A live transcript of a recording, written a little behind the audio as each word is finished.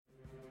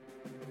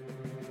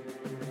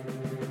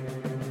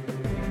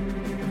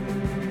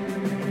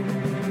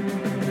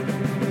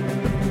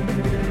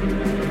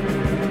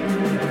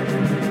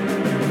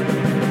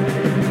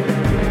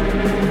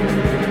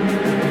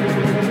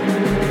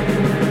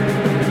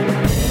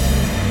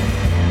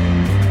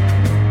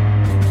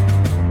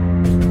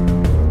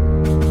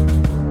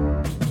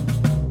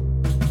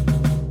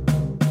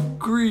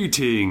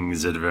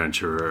Greetings,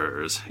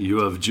 adventurers.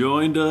 You have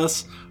joined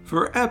us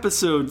for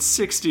episode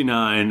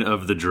 69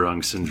 of the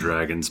Drunks and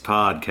Dragons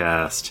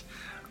podcast.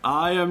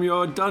 I am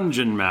your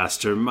dungeon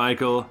master,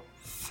 Michael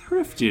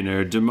Thrifty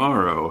Nerd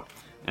Demaro,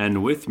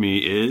 and with me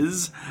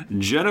is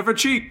Jennifer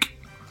Cheek.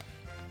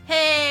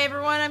 Hey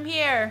everyone, I'm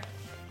here.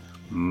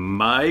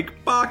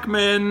 Mike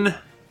Bachman.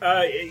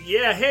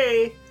 Yeah,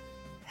 hey.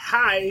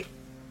 Hi.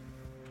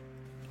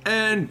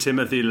 And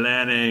Timothy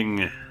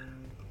Lanning.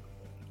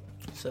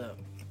 What's up?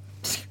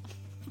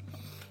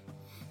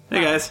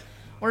 Hey guys.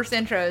 Worst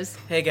intros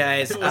Hey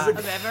guys.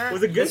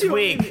 Was it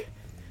good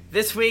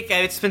This week,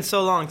 it's been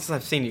so long since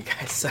I've seen you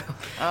guys, so...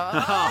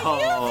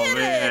 Oh,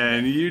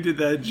 man, you did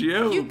that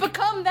joke. You've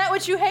become that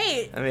which you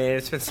hate. I mean,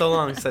 it's been so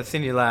long since I've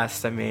seen you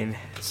last. I mean,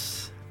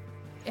 it's...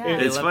 Yeah.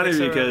 It's funny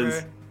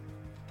Olympics are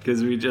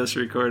because we just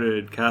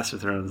recorded Cast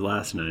of Thrones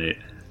last night.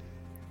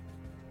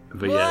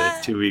 But yeah,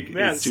 it's 2 weeks.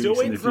 Man, it's 2 still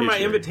weeks in waiting the for my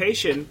future.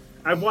 invitation.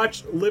 I've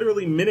watched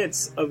literally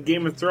minutes of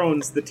Game of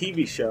Thrones, the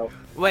TV show.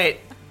 Wait,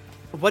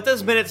 what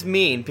does minutes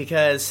mean?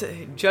 Because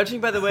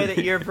judging by the way that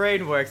your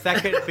brain works,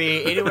 that could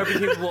be anywhere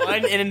between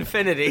 1 and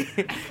infinity.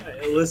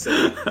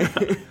 Listen,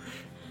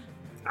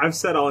 I've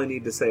said all I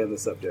need to say on the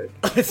subject.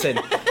 Listen,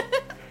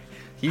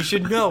 you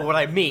should know what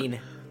I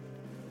mean.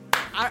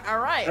 All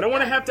right. I don't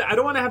want to have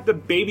to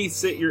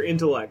babysit your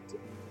intellect.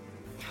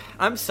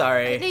 I'm I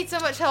sorry. need so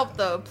much help,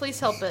 though. Please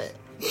help it.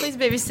 Please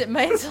babysit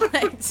my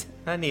intellect.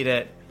 I need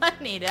it. I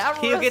need it.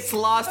 He gets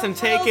lost and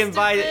taken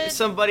by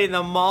somebody in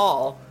the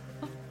mall.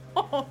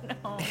 Oh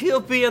no.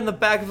 He'll be in the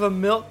back of a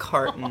milk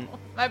carton.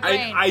 My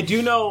brain. I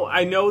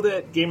know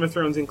that Game of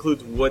Thrones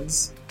includes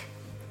woods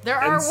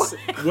there and are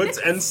woods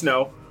and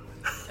snow.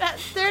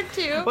 there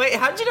too. Wait,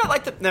 how'd you not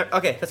like the... No,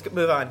 okay, let's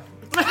move on.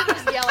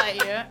 Just yell at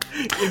you.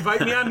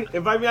 Invite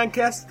me on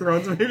Cast of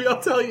Thrones, maybe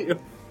I'll tell you.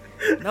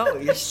 No,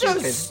 you're So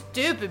stupid.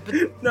 stupid, but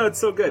No, it's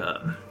so good.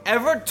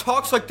 Everyone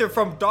talks like they're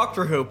from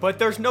Doctor Who, but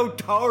there's no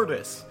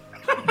TARDIS.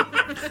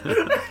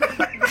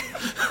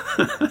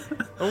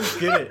 Don't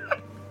get it.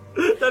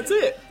 That's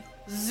it.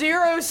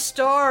 0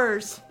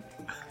 stars.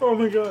 Oh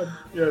my god.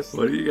 Yes.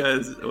 What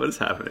is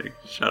happening?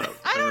 Shut up.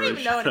 I don't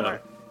Everybody even know shut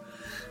anymore.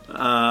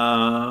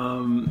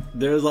 up.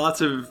 There's lots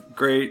of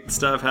great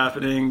stuff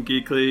happening.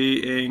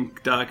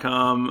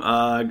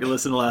 Geeklyinc.com. Go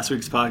listen to last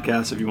week's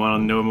podcast if you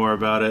want to know more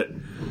about it.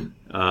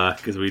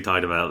 Because we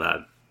talked about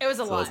that. It was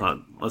a So lot.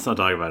 let's not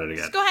talk about it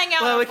again. Just go hang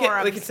out Well, on we the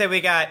forums. can say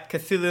we got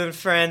Cthulhu and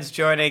Friends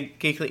joining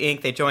Geekly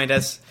Inc. They joined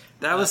us.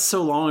 That was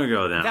so long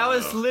ago now. That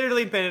was though.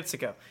 literally minutes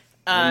ago.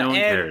 No one and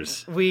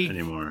cares we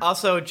anymore.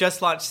 also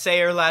just launched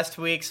Sayer last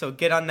week, so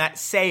get on that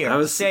Sayer. That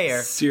was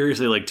Sayer.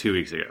 seriously like 2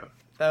 weeks ago.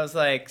 That was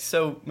like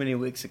so many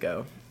weeks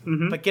ago.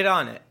 But get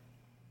on it.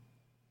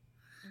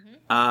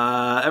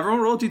 Everyone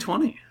roll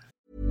D20.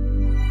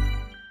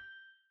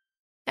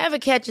 Ever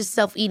catch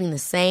yourself eating the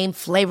same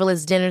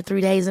flavorless dinner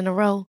 3 days in a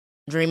row?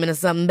 Dreaming of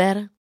something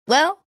better?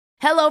 Well,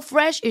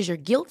 HelloFresh is your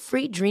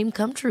guilt-free dream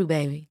come true,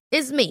 baby.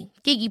 It's me,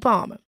 Keke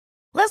Palmer.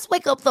 Let's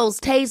wake up those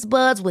taste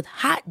buds with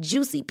hot,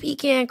 juicy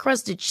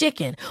pecan-crusted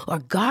chicken or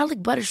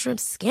garlic butter shrimp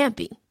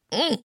scampi.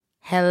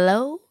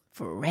 Hello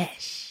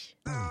Fresh.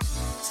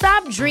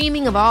 Stop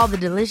dreaming of all the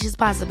delicious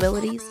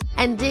possibilities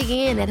and dig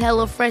in at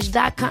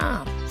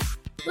HelloFresh.com.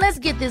 Let's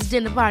get this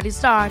dinner party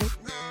started.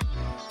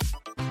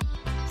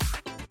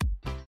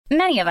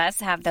 Many of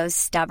us have those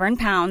stubborn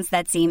pounds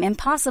that seem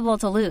impossible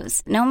to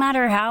lose, no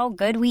matter how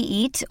good we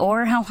eat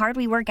or how hard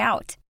we work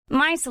out.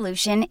 My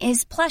solution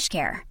is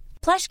PlushCare.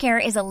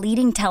 PlushCare is a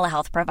leading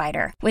telehealth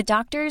provider with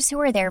doctors who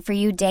are there for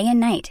you day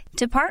and night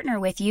to partner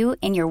with you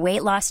in your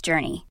weight loss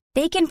journey.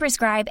 They can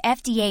prescribe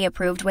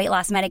FDA-approved weight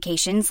loss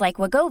medications like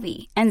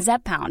Wegovy and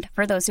Zepbound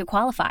for those who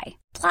qualify.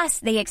 Plus,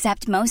 they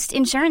accept most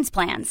insurance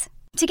plans.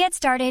 To get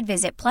started,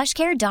 visit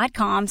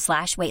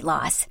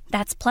plushcare.com/weightloss.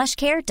 That's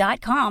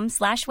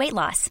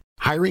plushcare.com/weightloss.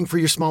 Hiring for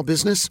your small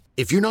business?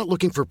 If you're not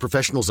looking for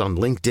professionals on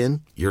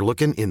LinkedIn, you're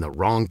looking in the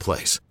wrong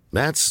place.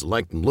 That's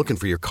like looking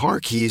for your car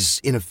keys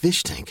in a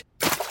fish tank.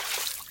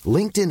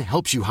 LinkedIn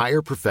helps you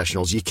hire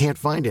professionals you can't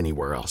find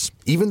anywhere else,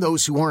 even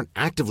those who aren't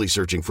actively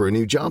searching for a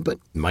new job but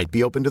might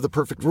be open to the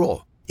perfect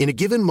role. In a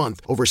given month,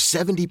 over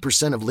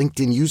 70% of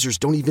LinkedIn users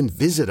don't even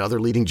visit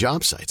other leading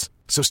job sites.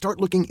 So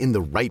start looking in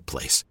the right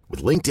place.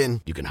 With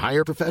LinkedIn, you can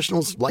hire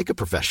professionals like a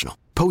professional.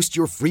 Post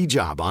your free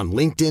job on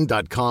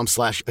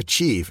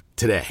linkedin.com/achieve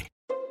today.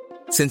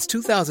 Since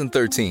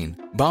 2013,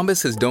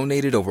 Bombas has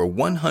donated over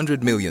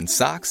 100 million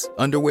socks,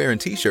 underwear,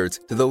 and T-shirts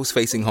to those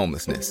facing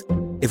homelessness.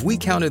 If we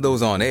counted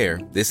those on air,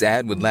 this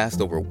ad would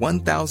last over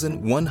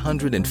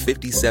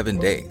 1,157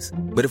 days.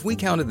 But if we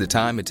counted the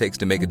time it takes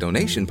to make a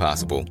donation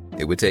possible,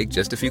 it would take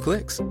just a few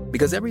clicks.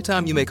 Because every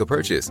time you make a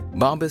purchase,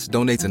 Bombas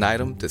donates an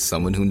item to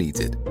someone who needs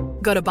it.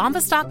 Go to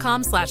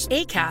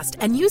bombas.com/ACAST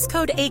and use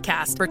code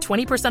ACAST for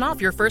 20% off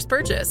your first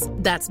purchase.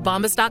 That's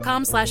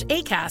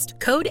bombas.com/ACAST,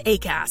 code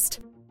ACAST.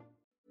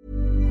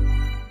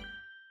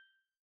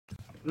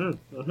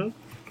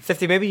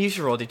 50, maybe you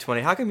should roll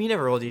D20. How come you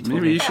never roll D20?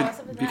 Maybe you should,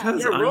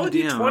 because I'm roll the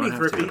DM, D20, I have to.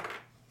 Thrifty.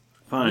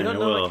 Fine, I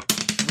will.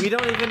 We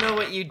don't even know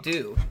what you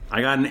do. I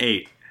got an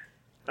 8.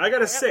 I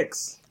got a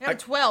 6. I got a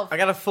 12. I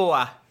got a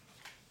 4.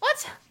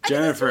 What? I did this 2 weeks in a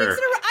Jennifer. row.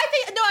 I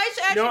think no. I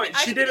should actually. No, I she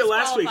should did be it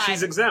last week. disqualified.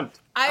 She's exempt.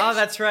 Oh,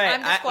 that's right.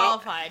 I'm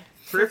disqualified.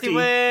 Thrifty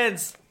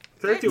wins.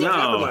 Thrifty what No.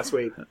 happened last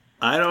week.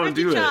 I don't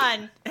do it.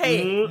 John.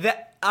 Hey,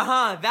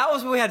 that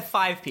was when we had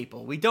 5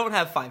 people. We don't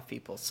have 5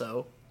 people,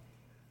 so.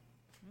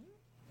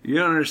 You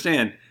don't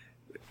understand.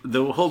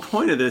 The whole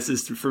point of this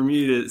is for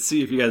me to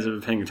see if you guys have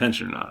been paying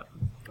attention or not.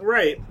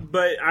 Right,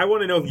 but I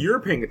want to know if you're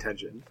paying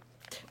attention.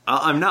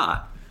 I'm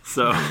not.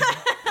 So,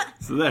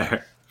 so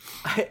there.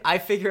 I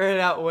figure it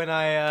out when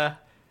I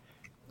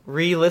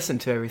re-listen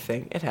to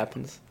everything. It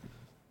happens.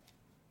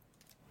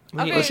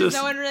 Okay, Let's is just-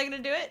 no one really gonna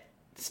do it?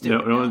 Just do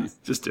it.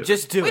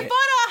 Just do We it. fought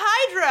a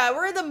Hydra.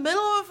 We're in the middle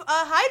of a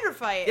Hydra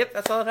fight. Yep,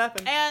 that's all that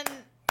happened. And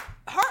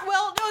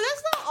well, no,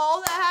 that's not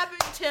all that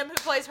happened. Tim, who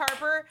plays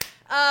Harper,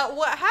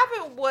 what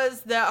happened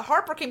was that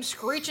Harper came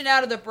screeching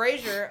out of the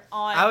brazier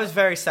on. I was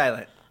very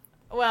silent.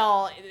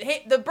 Well,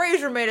 the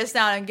brazier made a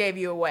sound and gave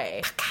you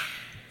away.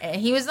 And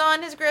he was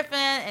on his griffin,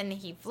 and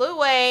he flew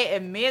away.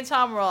 And me and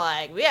Tom were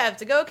like, "We have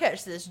to go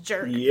catch this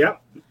jerk."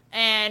 Yep.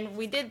 And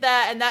we did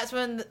that, and that's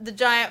when the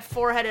giant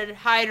 4-headed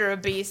Hydra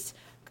beast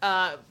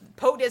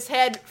poked his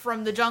head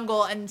from the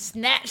jungle and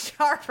snatched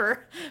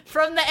Harper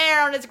from the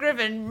air on his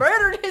griffin,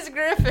 murdered his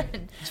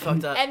griffin. It's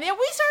fucked up. And then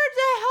we started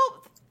to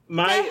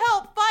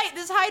help fight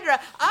this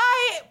Hydra.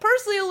 I,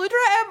 personally, Eludra,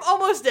 am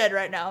almost dead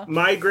right now.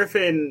 My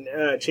Griffin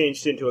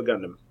changed into a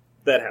Gundam.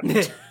 That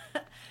happened.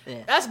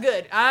 That's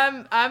good.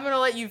 I'm gonna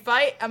let you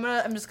fight.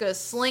 I'm just gonna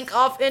slink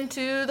off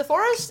into the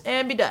forest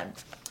and be done.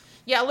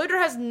 Yeah, Eludra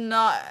has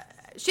not...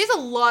 She has a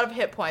lot of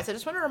hit points. I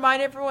just want to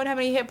remind everyone how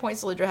many hit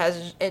points Eludra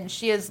has, and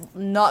she has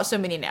not so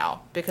many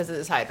now because of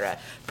this Hydra.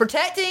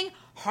 Protecting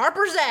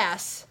Harper's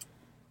ass.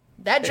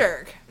 That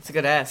jerk. It's a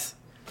good ass.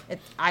 It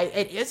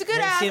is a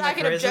good Have you ass. seen my I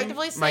can charisma?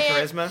 objectively say My it.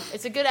 charisma?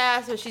 It's a good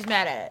ass, but she's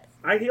mad at it.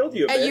 I healed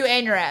you a At bit. you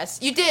and your ass.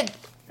 You did.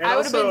 And I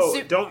would have also,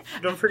 been super...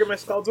 don't forget my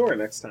Scaldora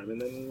next time,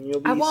 and then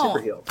you'll be I won't.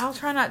 super healed. I'll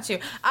try not to.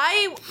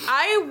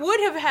 I would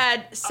have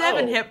had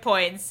 7 hit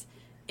points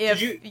if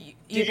Did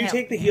you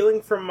take the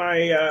healing from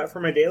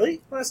my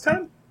daily last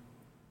time?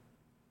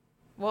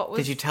 What was?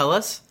 Did you tell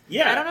us?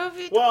 Yeah. I don't know if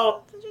you.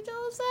 Well, did you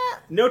tell us that?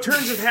 no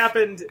turns have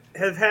happened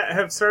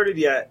have started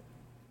yet,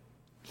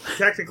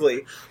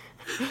 technically.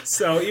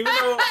 So even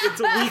though it's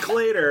a week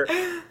later,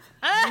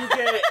 you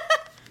get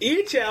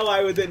each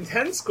ally within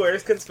 10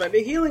 squares can spend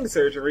a healing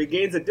surge and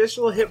regains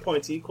additional hit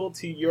points equal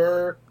to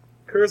your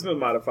charisma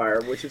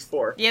modifier, which is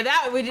 4. Yeah,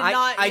 that we did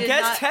not. I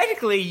guess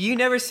technically you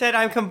never said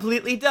I'm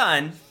completely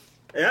done.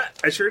 Yeah,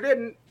 I sure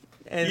didn't.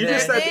 And You then-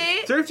 just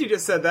said, Thrifty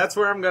just said that's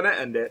where I'm gonna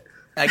end it.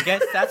 I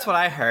guess that's what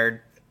I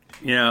heard.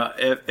 You know,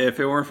 if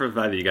it weren't for the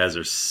fact that you guys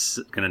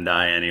are going to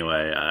die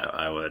anyway,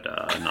 I would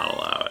not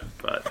allow it.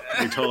 But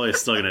you're totally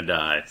still going to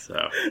die, so go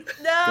ahead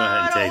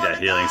and take that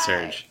healing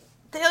surge.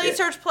 The healing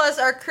surge plus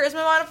our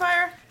charisma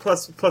modifier.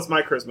 Plus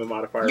my charisma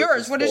modifier.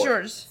 Yours. What is 4.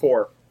 yours?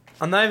 4.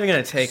 I'm not even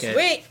gonna take it.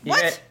 Sweet.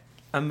 What?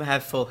 I'm gonna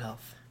have full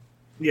health.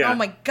 Yeah. Oh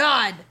my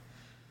god.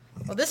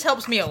 Well, this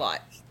helps me a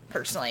lot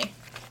personally.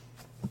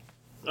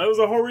 That was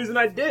the whole reason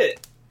I did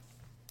it.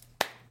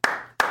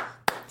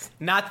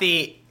 Not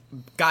the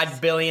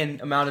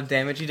god-billion amount of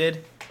damage you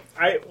did.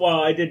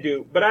 I did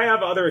do, but I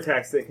have other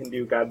attacks that can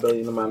do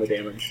god-billion amount of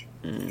damage.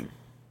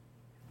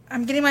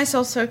 I'm getting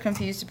myself so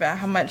confused about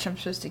how much I'm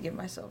supposed to give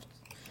myself.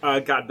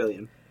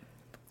 God-billion.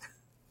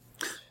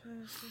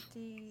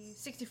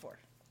 64.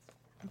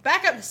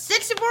 Back up to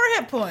 64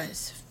 hit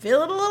points.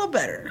 Feeling a little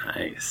better.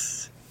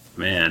 Nice.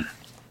 Man.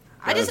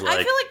 I feel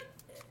like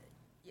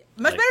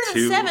much better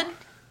than 7.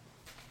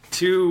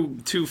 Two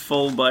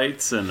full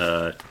bites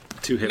and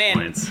 2 hit Man,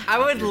 points. I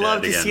would You're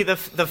love dead to again.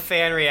 see the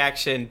fan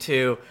reaction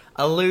to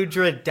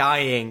Eludra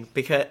dying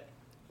because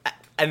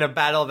in a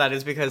battle that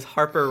is because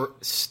Harper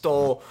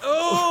stole.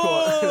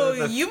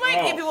 Oh, you might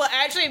get people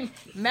actually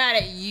mad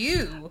at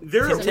you.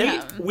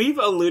 We've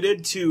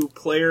alluded to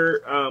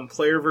player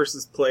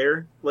versus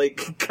player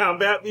like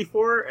combat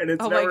before, and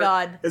it's Oh my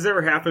God. it's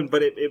never happened,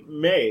 but it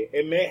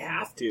may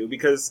have to,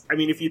 because I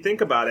mean, if you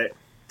think about it,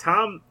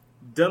 Tom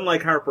doesn't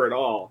like Harper at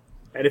all.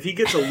 And if he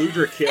gets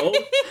Eludra killed,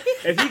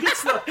 if he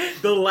gets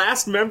the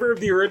last member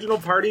of the original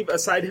party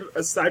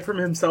aside from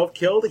himself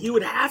killed, he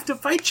would have to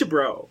fight you,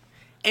 bro.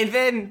 And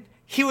then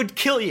he would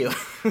kill you.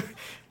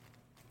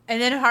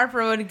 And then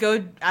Harper would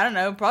go, I don't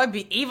know,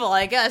 probably be evil,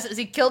 I guess, as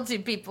he killed 2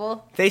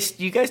 people.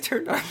 You guys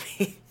turned on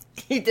me.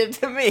 He did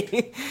to me.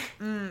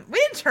 We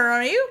didn't turn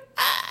on you.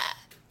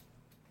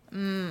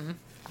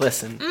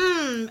 Listen.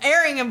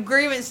 Airing of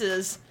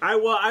grievances. I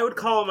would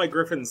call on my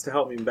griffins to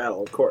help me in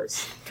battle, of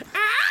course.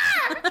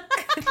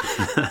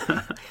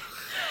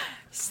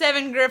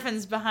 7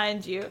 griffins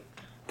behind you.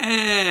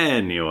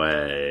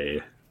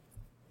 Anyway,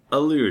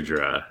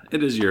 Eludra,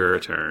 it is your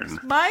turn.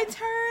 My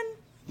turn?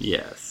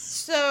 Yes.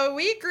 So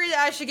we agree that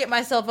I should get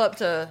myself up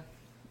to,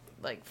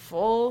 like,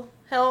 full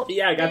health.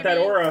 Yeah, I got that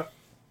maybe? aura.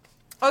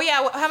 Oh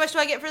yeah, how much do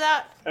I get for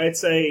that? I'd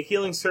say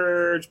healing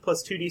surge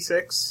plus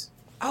 2d6.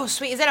 Oh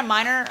sweet, is that a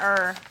minor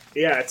or?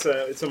 Yeah, it's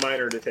a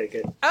minor to take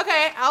it.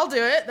 Okay, I'll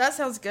do it. That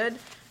sounds good.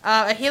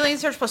 A healing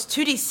surge plus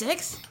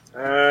 2d6?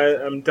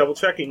 I'm double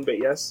checking, but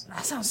yes.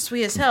 That sounds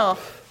sweet as hell.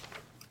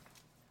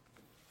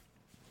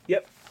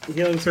 Yep.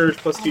 Healing surge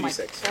plus Oh my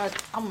 2d6. god.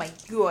 Oh my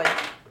god.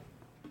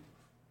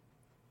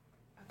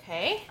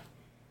 Okay.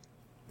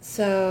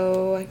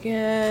 So I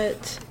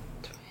get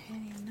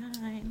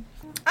 29.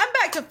 I'm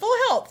back to full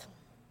health.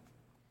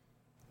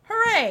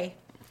 Hooray.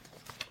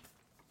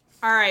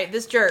 Alright,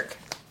 this jerk.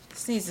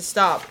 This needs to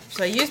stop.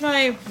 So I use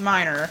my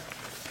minor.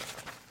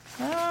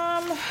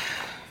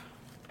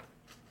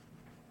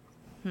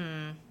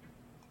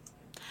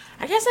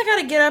 I guess I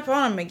gotta get up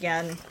on him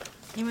again.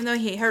 Even though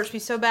he hurts me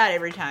so bad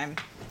every time.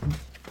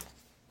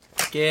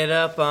 Get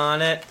up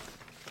on it.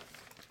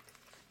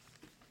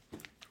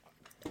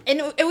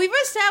 And we've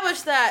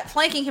established that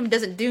flanking him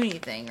doesn't do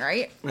anything,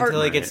 right?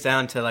 Until he gets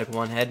down to like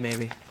one head,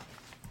 maybe.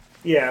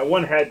 Yeah,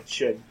 one head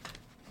should.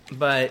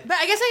 But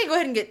I guess I can go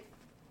ahead and get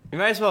you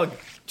might as well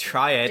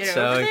try it, Get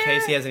so over in there.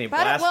 case he has any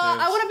But blast well,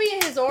 moves. I want to be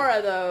in his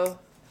aura though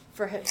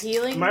for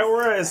healing. My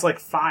aura is like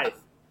 5.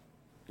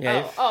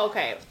 Yeah, Oh,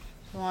 okay.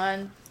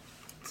 1,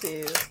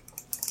 2,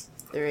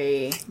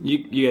 3.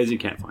 You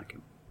can't flank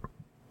him.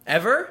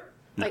 ever?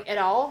 Like at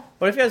all?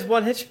 What if he has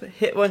one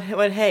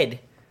one head?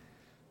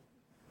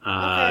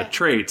 Okay.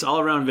 Traits,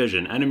 all-around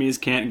vision. Enemies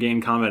can't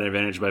gain combat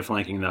advantage by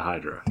flanking the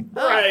Hydra.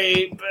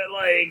 Right, but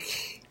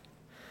like...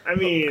 I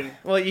mean...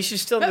 Well, you should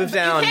still But move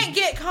down. you can't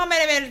get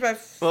combat advantage by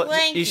Well,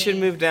 flanking. you should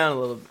move down a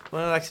little.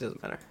 Well, it actually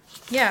doesn't matter.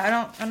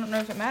 Yeah, I don't know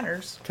if it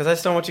matters. Because I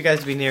just don't want you guys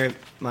to be near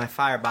my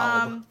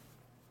fireball.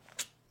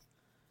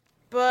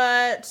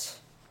 But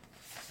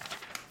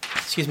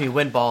Excuse me,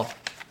 wind ball.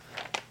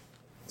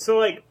 So,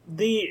 like,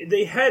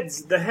 the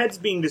heads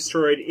being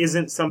destroyed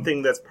isn't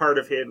something that's part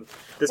of him.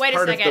 That's Wait a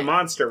part of the second.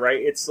 monster, right?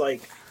 It's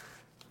like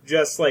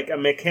just like a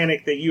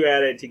mechanic that you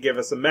added to give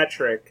us a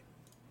metric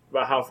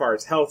about how far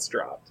his health's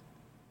dropped.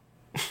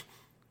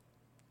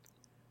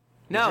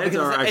 No, Heads because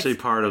are it's- actually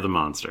part of the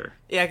monster.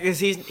 Yeah, because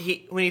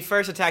he when he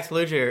first attacks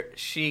Luger,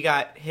 she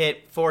got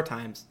hit 4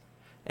 times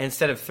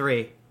instead of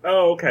 3.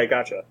 Oh, okay,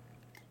 gotcha.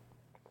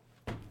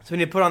 So we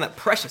need to put on that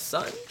precious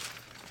sun.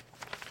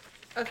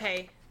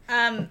 okay.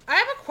 I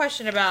have a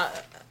question about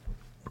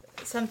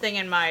something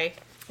in one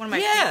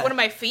of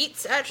my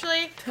feats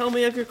actually. Tell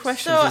me of your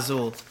questions, So-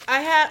 Azul.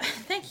 I have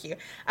thank you.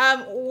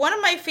 One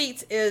of my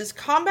feats is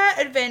combat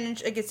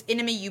advantage against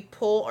enemy you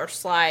pull or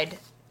slide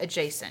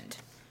adjacent.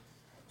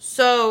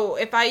 So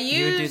if I use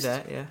You would do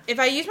that, yeah. If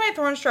I use my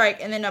Thorn Strike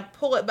and then I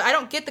pull it, but I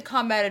don't get the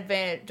combat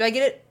advantage. Do I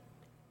get it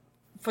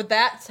for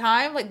that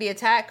time, like the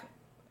attack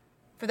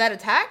for that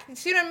attack? You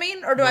see what I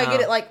mean? Or do I No.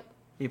 get it like?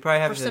 You probably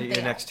have for to do something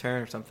your next else.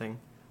 turn or something.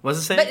 What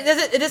does it say? But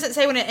it doesn't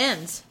say when it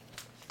ends.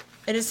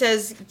 It just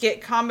says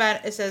get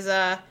combat. It says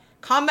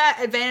combat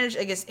advantage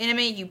against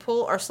enemy you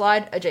pull or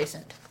slide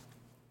adjacent.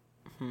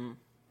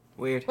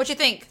 Weird. What you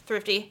think,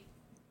 Thrifty?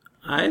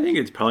 I think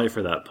it's probably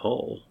for that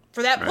pull.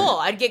 For that Right. pull,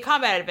 I'd get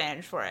combat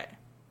advantage for it.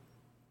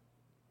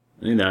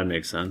 I think that would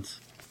make sense.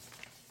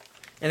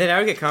 And then I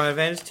would get combat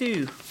advantage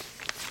too.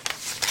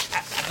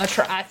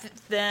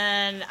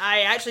 Then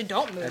I actually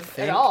don't move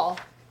think. at all.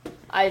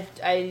 I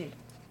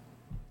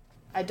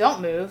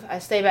don't move. I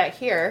stay back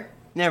here.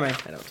 Never mind,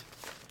 I don't.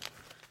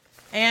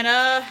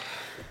 And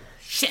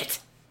shit.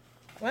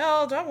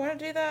 Well, do I want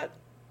to do that?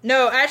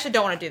 No, I actually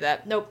don't want to do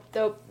that. Nope.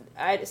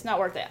 It's not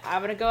worth it. I'm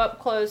gonna go up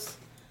close,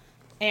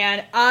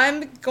 and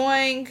I'm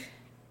going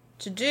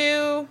to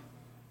do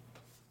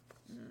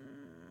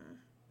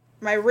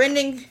my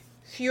Rending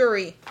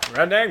Fury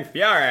Rending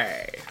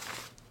Fury.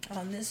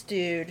 on this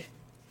dude.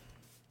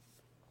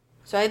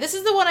 So this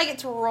is the one I get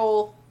to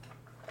roll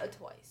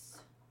twice.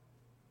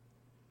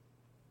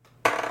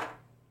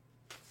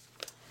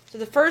 So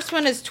the first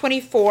one is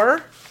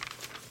 24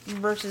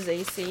 versus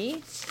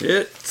AC.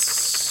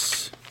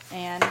 It's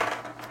And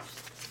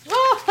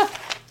oh,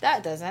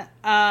 that doesn't.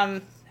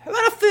 How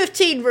about a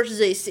 15 versus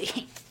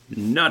AC?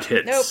 nut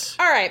hits. Nope.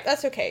 All right,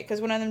 that's okay because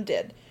one of them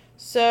did.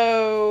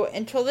 So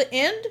until the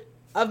end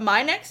of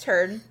my next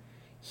turn,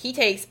 he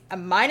takes a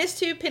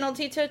 -2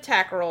 penalty to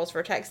attack rolls for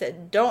attacks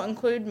that don't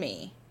include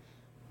me,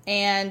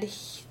 and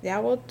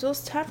that will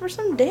just time for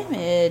some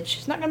damage.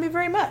 It's not going to be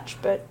very much,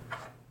 but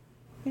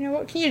you know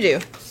what can you do?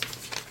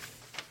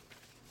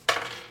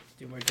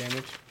 Do more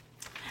damage.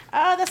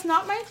 That's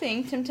not my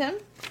thing, Tim Tim.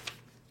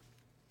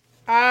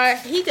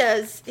 He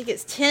does. He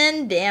gets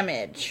 10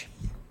 damage.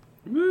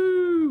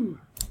 Woo!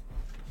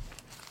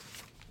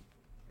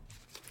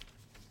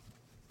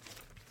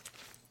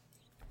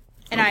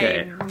 And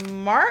Okay. I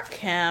mark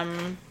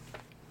him.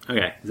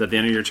 Okay, is that the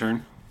end of your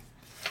turn?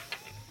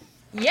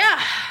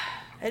 Yeah,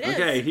 it is.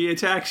 Okay, he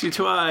attacks you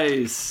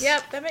twice.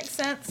 Yep, that makes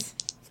sense.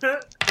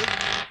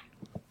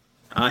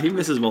 He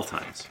misses both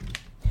times.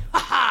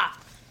 Haha!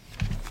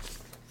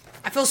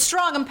 I feel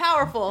strong and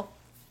powerful.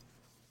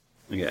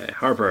 Okay,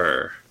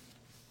 Harper.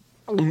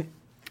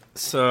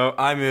 So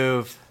I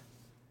move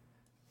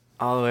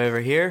all the way over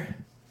here.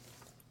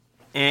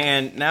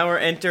 And now we're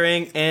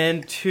entering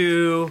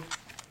into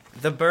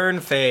the burn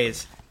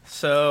phase.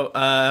 So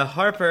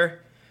Harper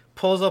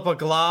pulls up a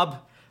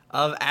glob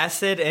of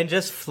acid and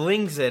just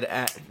flings it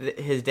at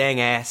his dang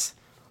ass.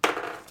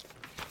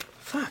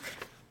 Fuck.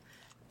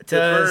 The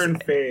burn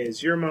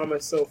phase. Your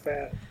mama's so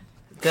fat.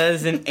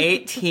 Does an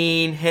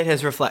 18 hit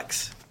his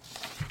reflex?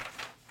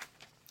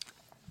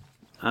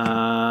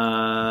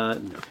 No,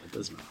 it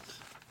does not.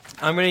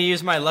 I'm going to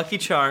use my Lucky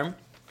Charm.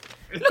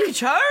 Lucky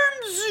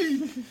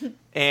Charms!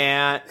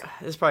 And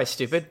this is probably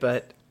stupid,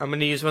 but I'm going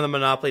to use one of the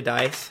Monopoly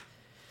dice.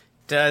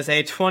 Does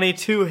a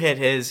 22 hit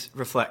his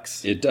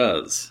reflex? It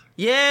does.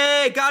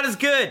 Yay! God is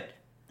good!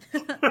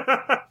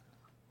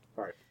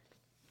 Alright.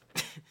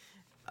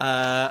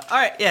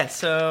 Alright, yeah,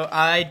 so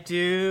I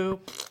do...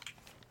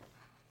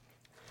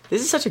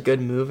 This is such a good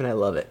move, and I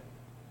love it.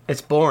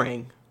 It's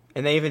boring.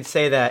 And they even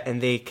say that in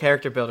the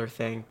character builder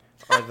thing.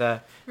 Or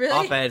the Really?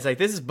 op-ed. It's like,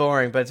 this is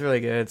boring, but it's really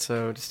good,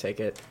 so just take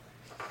it.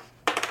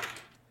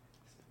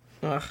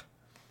 Ugh.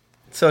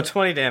 So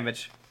 20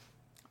 damage.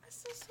 That's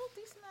still a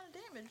decent amount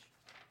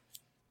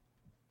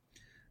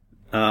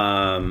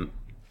of damage.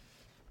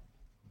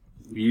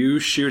 You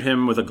shoot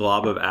him with a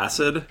glob of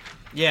acid.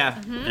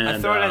 Yeah. And, I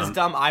throw it at his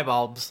dumb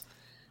eyebulbs.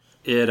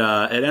 It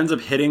ends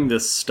up hitting the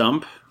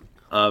stump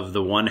of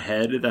the one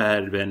head that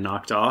had been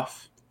knocked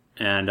off.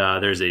 And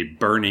there's a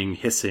burning,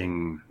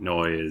 hissing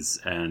noise,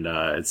 and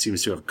it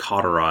seems to have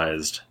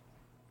cauterized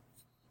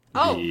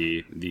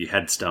the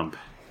head stump.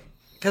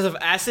 Because of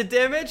acid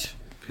damage?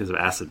 Because of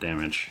acid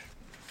damage.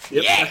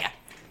 Yep. Yeah!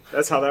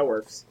 That's how that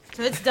works.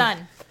 So it's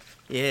done.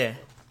 Yeah.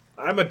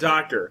 I'm a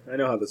doctor. I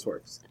know how this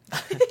works.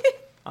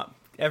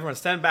 Everyone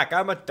stand back.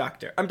 I'm a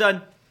doctor. I'm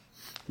done.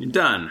 You're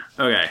done.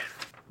 Okay.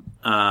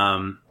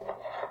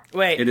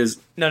 Wait. It is...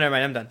 No, never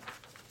mind. I'm done.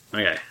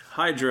 Okay.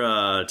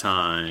 Hydra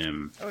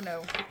time. Oh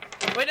no.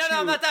 Wait, no,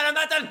 I'm not done. I'm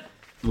not done.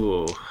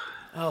 Ooh.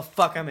 Oh,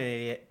 fuck. I'm an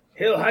idiot.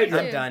 Hail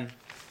Hydra. I'm done.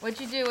 What'd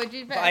you do?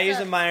 I use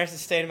a minor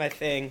sustain my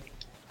thing.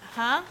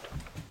 Huh?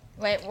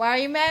 Wait, why are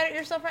you mad at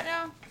yourself right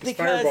now?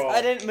 Because Fireball.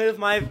 I didn't move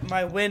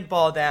my wind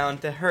ball down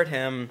to hurt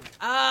him.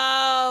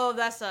 Oh,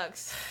 that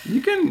sucks.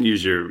 You can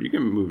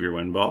move your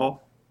wind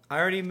ball. I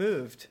already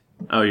moved.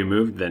 Oh, you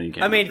moved? Then you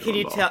can't. I mean, move can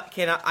your you wind ball.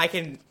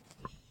 tell?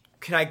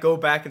 Can I go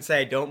back and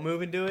say I don't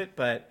move and do it?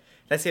 But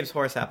that seems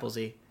horse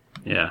applesy.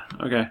 Yeah.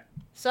 Okay.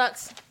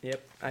 Sucks.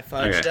 Yep, I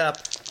fudged Okay. up.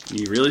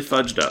 You really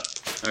fudged up.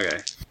 Okay.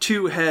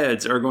 2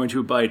 heads are going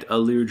to bite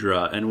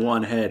Aludra, and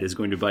 1 head is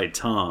going to bite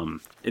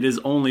Tom. It is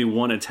only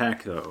 1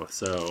 attack, though,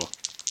 so...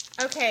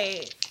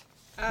 Okay.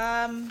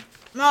 No,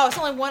 it's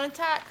only 1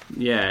 attack.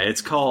 Yeah,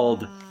 it's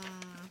called...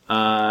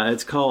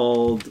 It's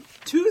called...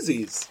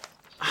 Twosies.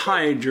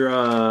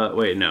 Hydra...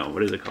 Wait, no,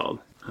 what is it called?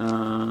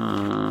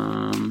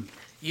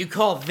 You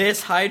call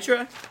this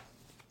Hydra?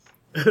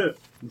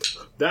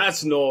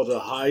 That's not a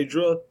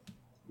Hydra.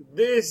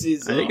 This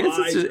is I think a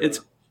Hydra.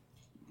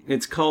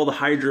 it's called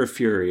Hydra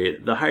Fury.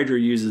 The Hydra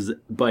uses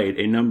bite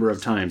a number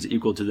of times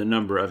equal to the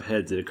number of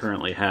heads it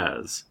currently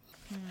has,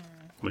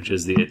 which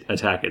is the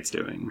attack it's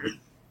doing.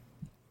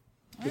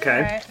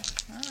 Okay.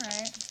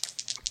 Alright.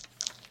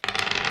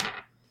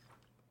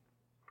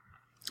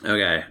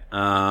 Okay,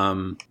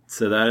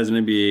 so that is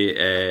going to be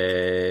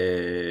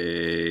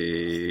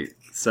a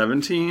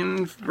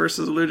 17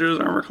 versus Eludra's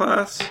armor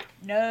class,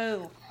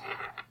 No.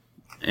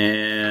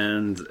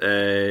 and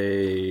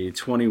a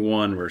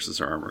 21 versus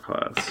her armor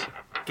class,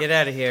 Get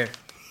out of here.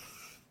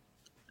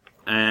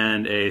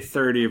 and a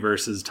 30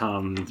 versus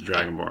Tom the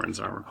Dragonborn's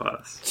armor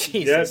class.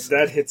 Jesus.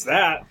 That hits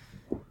that.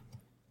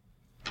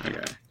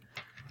 Okay.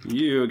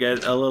 You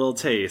get a little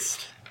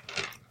taste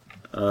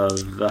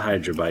of the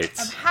Hydra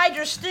bites.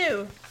 Hydra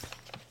stew.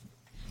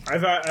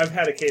 I've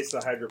had a case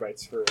of Hydra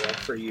bites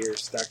for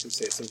years. Doctors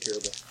say it's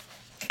incurable.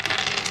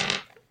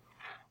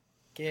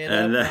 Get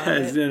And up on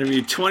that's it. going to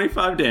be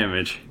 25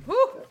 damage.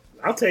 Whew.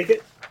 I'll take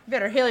it. You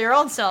better heal your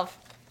own self.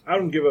 I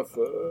don't give a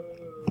fuck.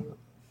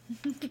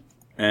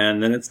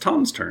 And then it's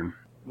Tom's turn.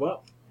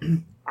 Well,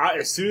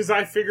 as soon as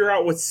I figure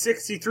out what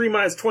 63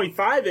 minus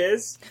 25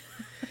 is,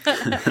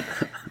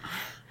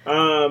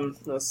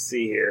 let's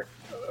see here.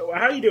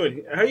 How you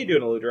doing? How you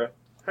doing, Aludra?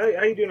 How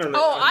you doing on the?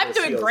 Oh, on I'm those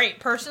doing heals? great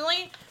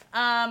personally.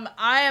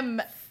 I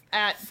am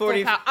at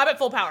 40 I'm at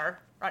full power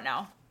right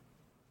now.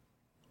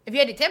 If you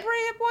had any temporary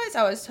hit points,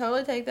 I would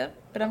totally take them.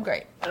 But I'm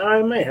great.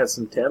 I might have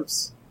some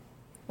temps.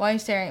 Why are you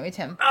staring at me,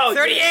 Tim? Oh,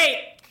 38!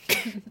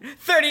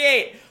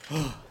 38!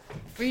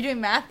 Were you doing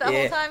math the Yeah.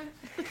 whole time?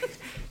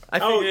 I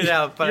figured it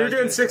out, but I you're was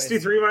doing doing it twice.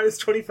 63 minus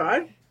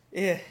 25?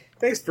 Yeah.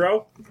 Thanks,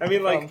 bro. I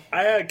mean, like,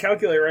 I had a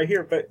calculator right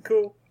here, but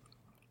cool.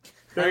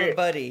 I'm a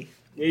buddy.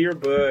 Yeah, you're a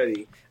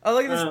buddy. Oh,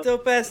 look at this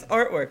dope ass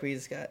artwork we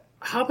just got.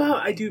 How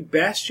about I do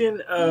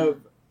Bastion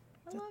of...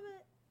 I love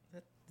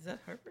it. Is that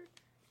Harper?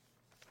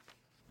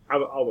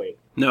 I'll wait.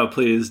 No,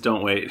 please,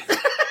 don't wait.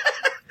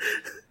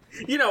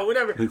 You know,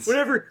 whenever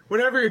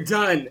you're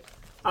done,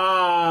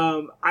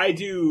 I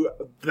do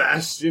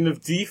Bastion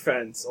of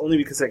Defense, only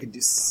because I can do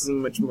so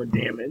much more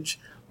damage.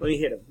 Let me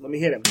hit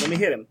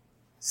him.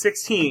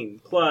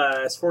 16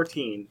 plus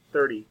 14,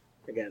 30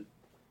 again.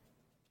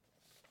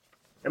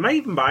 Am I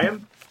even by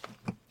him?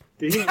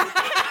 Did he?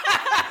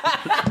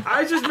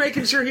 I was just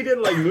making sure he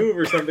didn't, like, move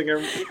or something.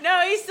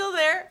 No, he's still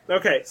there.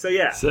 Okay, so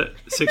yeah.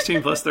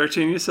 16 plus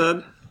 13, you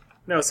said?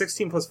 No,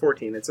 16 plus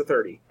 14. It's a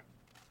 30.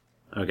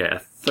 Okay, a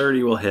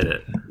 30 will hit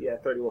it. Yeah,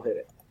 30 will hit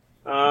it.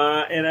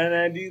 And then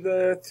I do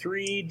the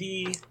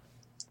 3D...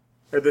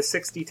 Or the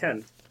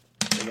 6d10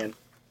 again.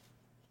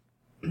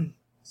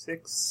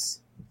 6...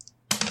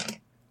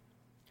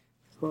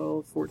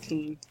 12,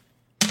 14...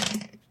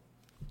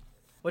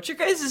 What's your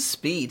guys'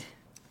 speed?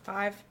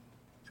 5.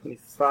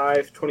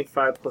 25.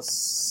 25 plus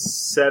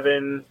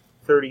 7...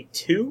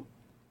 32?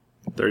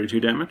 32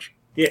 damage?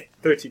 Yeah,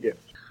 32 damage.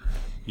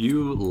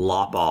 You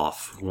lop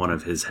off one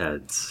of his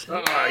heads.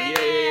 Oh,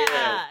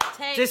 yeah.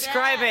 Take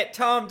Describe that. it,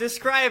 Tom.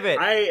 Describe it.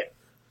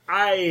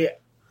 I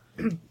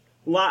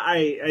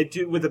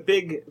do with a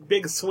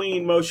big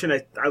swinging motion.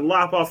 I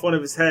lop off one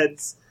of his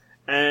heads,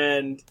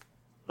 and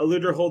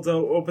Eludra holds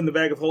open the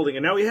bag of holding,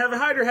 and now we have a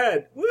Hydra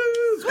head. Woo!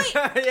 Sweet.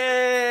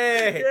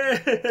 Yay!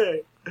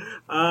 Yay!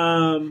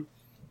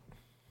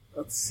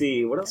 Let's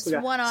see what else we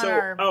got. One on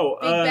our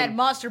big bad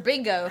monster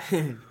bingo.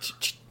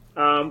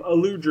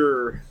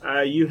 Eludra,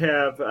 you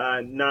have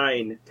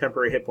 9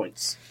 temporary hit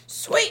points.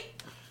 Sweet.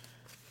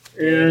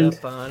 And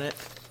Get up on it.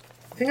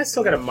 I think I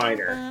still got a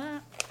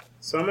minor.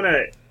 So I'm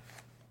gonna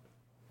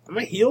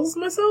heals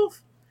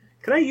myself?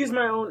 Can I use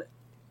my own?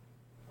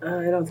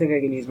 I don't think I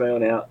can use my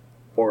own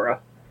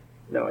aura.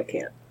 No, I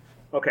can't.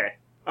 Okay.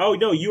 Oh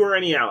no, you or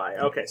any ally.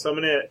 Okay, so I'm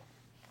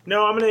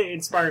gonna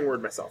inspiring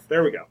word myself.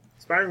 There we go.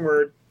 Inspiring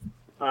word.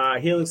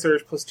 Healing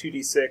surge plus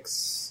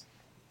 2d6.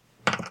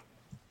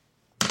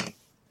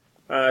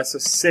 So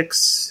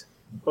 6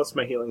 plus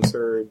my healing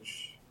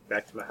surge.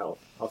 Back to my health.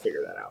 I'll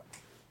figure that out.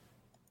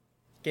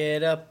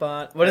 Get up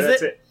on. What is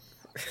That's it?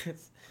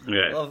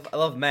 Okay. I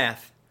love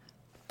math.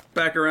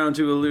 Back around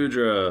to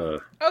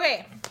Eludra.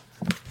 Okay.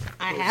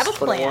 I have a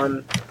plan.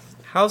 21.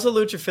 How's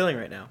Eludra feeling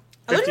right now?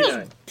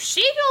 59.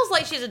 She feels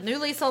like she's a new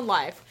lease on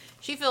life.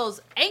 She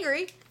feels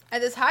angry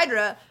at this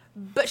Hydra,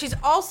 but she's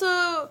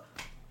also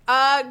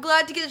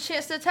glad to get a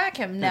chance to attack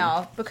him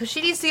now because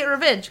she needs to get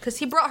revenge because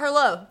he brought her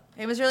low.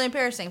 It was really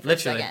embarrassing for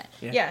Literally, a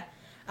second.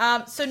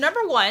 yeah. So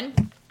number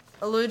 1,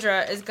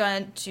 Eludra is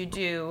going to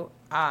do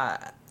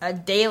a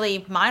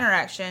daily minor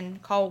action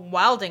called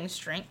Wilding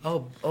Strength.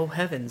 Oh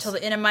heavens! Till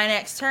the end of my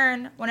next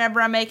turn, whenever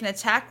I make an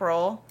attack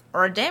roll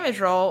or a damage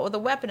roll with a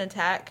weapon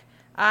attack,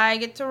 I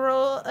get to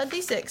roll a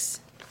d6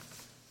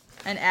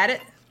 and add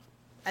it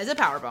as a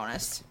power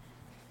bonus.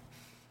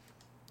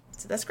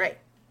 So that's great.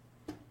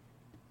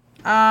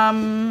 Hold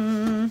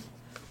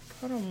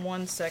on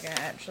 1 second,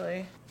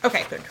 actually.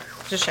 Okay, good.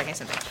 Just checking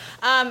something.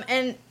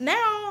 And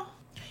now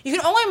you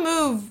can only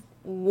move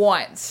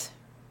once,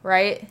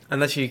 right?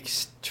 Unless you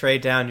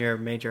trade down your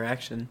major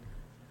action.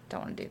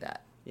 Don't want to do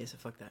that. Yeah, so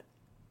fuck that.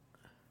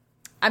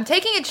 I'm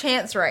taking a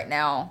chance right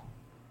now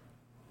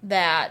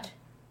that...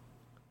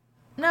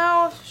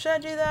 No, should I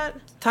do that?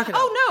 Talk it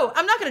out. Oh, no,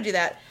 I'm not going to do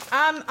that.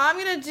 I'm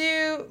going to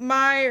do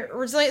my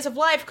Resilience of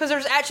Life because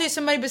there's actually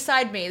somebody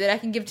beside me that I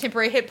can give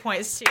temporary hit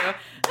points to.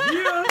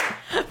 Yeah.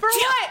 For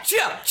what?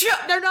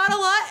 They're not a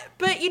lot,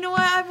 but you know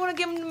what? I want to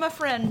give them to my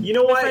friend. You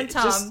know my what? friend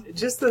Tom.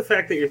 Just the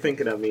fact that you're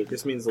thinking of me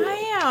just means a little.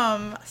 I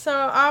am. So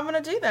I'm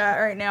going to do that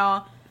right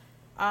now.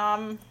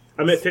 I'm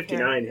at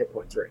 59 hit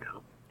points right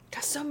now.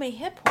 Got so many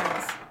hit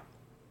points.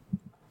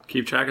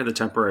 Keep track of the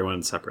temporary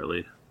ones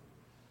separately.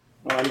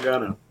 Oh, I'm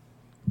gonna.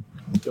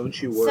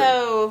 Don't you worry.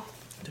 So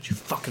Don't you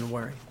fucking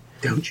worry.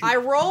 Don't you? I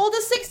rolled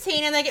a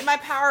 16 and I get my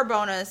power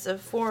bonus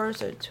of 4,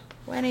 so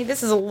 20.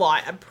 This is a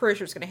lot. I'm pretty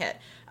sure it's going to hit.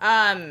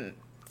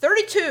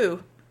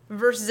 32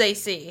 versus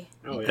AC.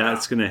 Oh, yeah.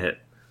 That's going to hit.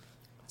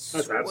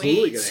 That's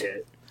absolutely gonna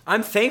hit.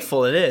 I'm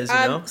thankful it is, you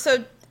know?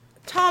 So,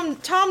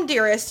 Tom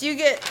dearest, you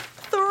get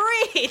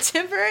 3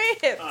 temporary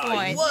hit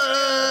points.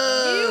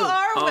 Whoa! You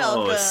are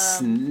welcome. Oh,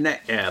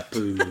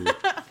 snap-oo.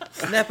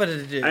 Snap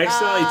it. I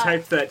accidentally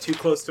typed that too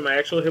close to my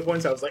actual hit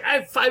points. I was like, I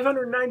have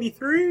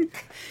 593.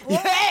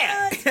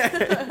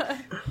 Yeah!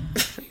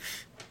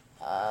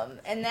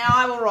 And now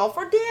I will roll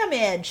for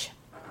damage.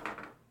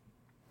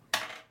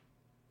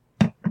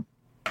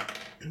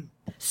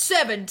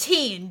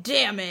 17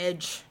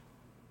 damage.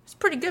 It's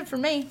pretty good for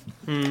me.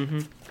 Mm-hmm.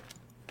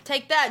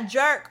 Take that,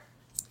 jerk.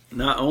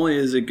 Not only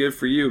is it good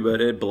for you,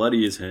 but it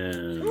bloodies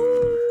him.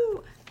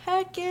 Woo!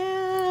 Heck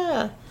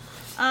yeah.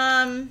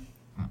 And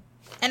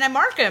I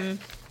mark him.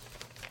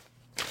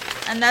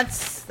 And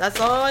that's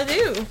all I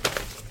do.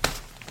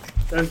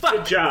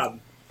 Good job.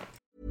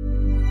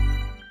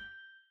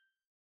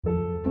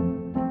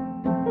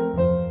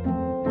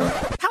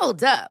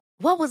 Hold up.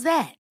 What was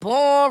that?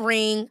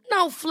 Boring.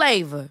 No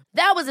flavor.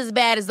 That was as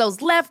bad as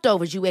those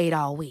leftovers you ate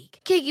all week.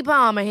 Keke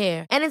Palmer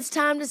here, and it's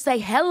time to say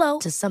hello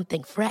to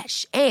something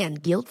fresh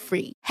and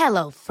guilt-free.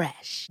 Hello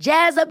Fresh.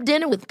 Jazz up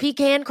dinner with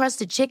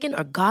pecan-crusted chicken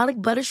or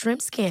garlic butter shrimp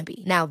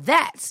scampi. Now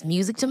that's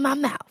music to my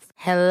mouth.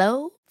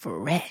 Hello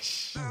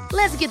Fresh.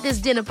 Let's get this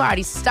dinner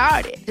party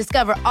started.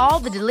 Discover all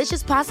the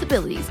delicious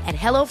possibilities at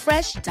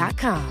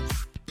HelloFresh.com.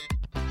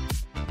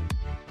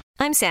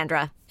 I'm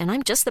Sandra, and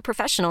I'm just the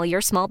professional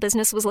your small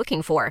business was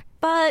looking for.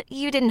 But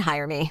you didn't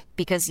hire me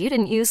because you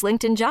didn't use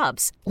LinkedIn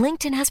Jobs.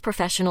 LinkedIn has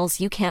professionals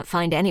you can't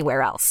find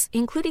anywhere else,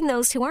 including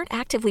those who aren't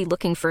actively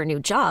looking for a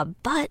new job,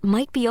 but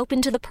might be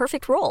open to the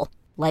perfect role,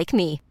 like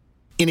me.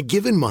 In a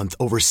given month,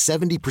 over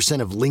 70%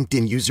 of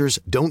LinkedIn users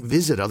don't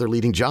visit other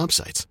leading job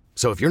sites.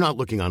 So if you're not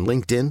looking on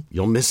LinkedIn,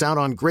 you'll miss out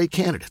on great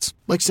candidates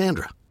like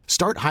Sandra.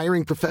 Start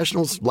hiring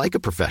professionals like a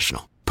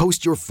professional.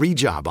 Post your free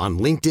job on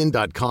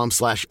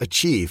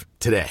linkedin.com/achieve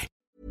today.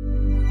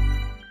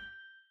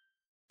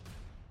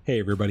 Hey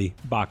everybody,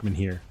 Bachman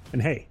here.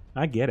 And hey,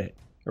 I get it.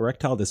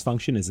 Erectile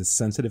dysfunction is a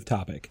sensitive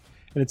topic,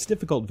 and it's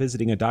difficult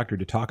visiting a doctor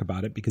to talk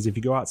about it because if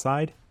you go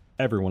outside,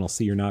 everyone will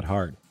see you're not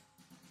hard.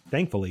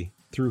 Thankfully,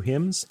 through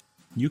HIMS,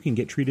 you can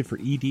get treated for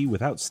ED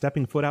without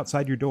stepping foot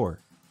outside your door.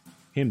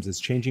 HIMS is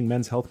changing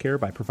men's healthcare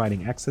by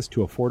providing access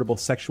to affordable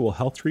sexual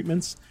health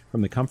treatments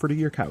from the comfort of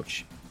your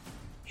couch.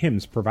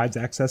 HIMS provides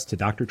access to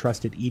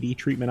doctor-trusted ED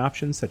treatment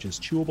options such as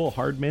chewable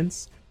hard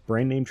mints,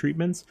 brand name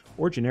treatments,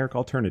 or generic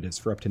alternatives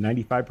for up to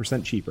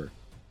 95% cheaper.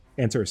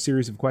 Answer a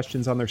series of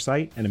questions on their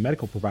site, and a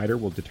medical provider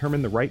will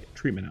determine the right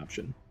treatment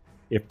option.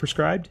 If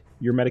prescribed,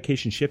 your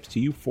medication ships to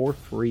you for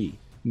free,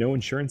 no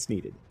insurance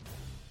needed.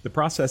 The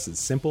process is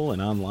simple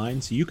and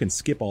online, so you can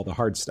skip all the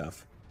hard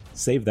stuff.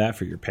 Save that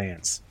for your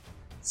pants.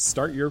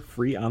 Start your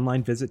free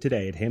online visit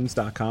today at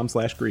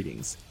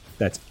hims.com/greetings.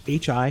 That's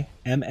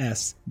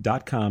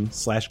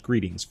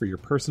HIMS.com/greetings for your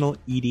personal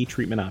ED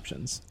treatment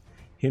options.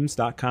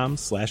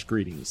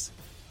 hims.com/greetings.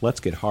 Let's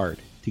get hard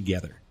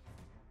together.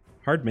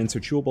 Hard mints are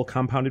chewable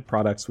compounded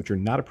products which are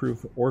not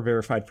approved or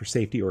verified for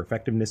safety or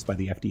effectiveness by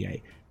the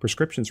FDA.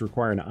 Prescriptions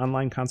require an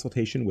online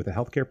consultation with a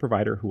healthcare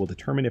provider who will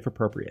determine if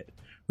appropriate.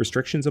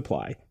 Restrictions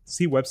apply.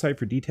 See website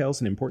for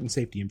details and important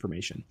safety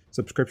information.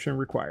 Subscription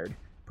required.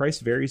 Price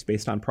varies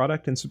based on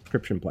product and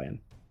subscription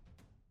plan.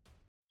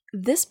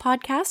 This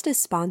podcast is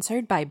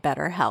sponsored by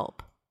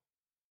BetterHelp.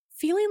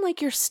 Feeling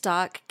like you're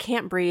stuck,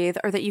 can't breathe,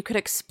 or that you could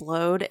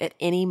explode at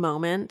any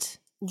moment?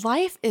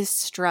 Life is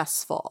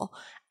stressful,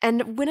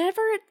 and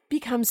whenever it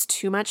becomes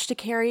too much to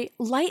carry,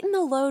 lighten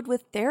the load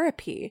with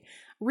therapy.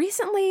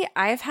 Recently,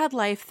 I've had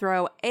life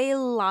throw a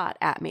lot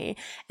at me,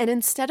 and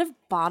instead of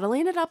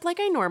bottling it up like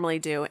I normally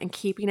do and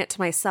keeping it to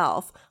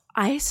myself,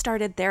 I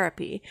started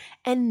therapy,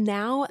 and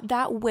now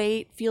that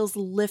weight feels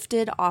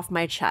lifted off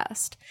my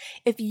chest.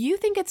 If you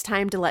think it's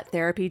time to let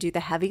therapy do the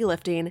heavy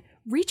lifting,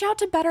 reach out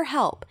to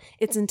BetterHelp.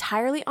 It's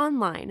entirely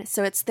online,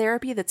 so it's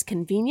therapy that's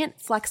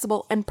convenient,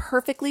 flexible, and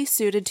perfectly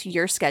suited to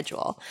your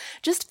schedule.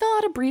 Just fill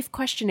out a brief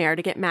questionnaire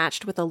to get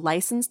matched with a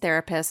licensed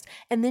therapist,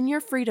 and then you're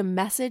free to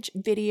message,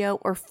 video,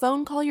 or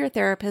phone call your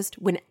therapist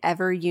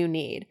whenever you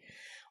need.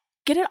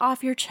 Get it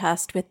off your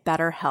chest with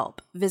BetterHelp.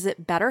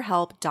 Visit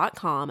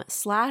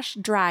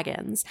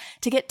betterhelp.com/dragons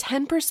to get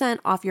 10%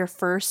 off your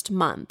first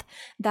month.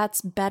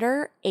 That's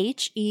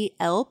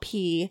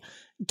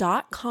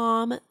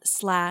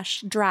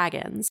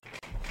betterhelp.com/dragons.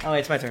 Oh,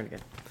 it's my turn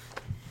again.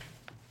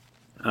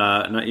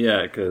 Not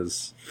yet,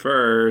 because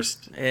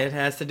first... It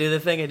has to do the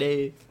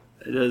thingity.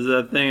 It does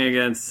that thing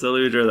against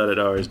Saludra that it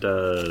always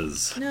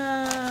does.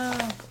 No.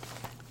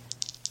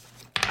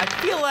 I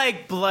feel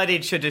like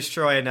Bloodied should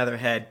destroy another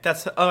head.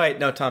 Oh wait,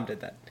 no, Tom did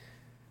that.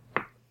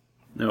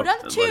 No, We're down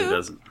to Bloody 2.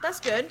 doesn't.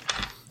 That's good.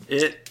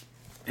 It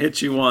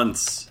hits you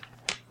once,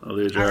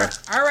 Saludra.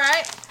 All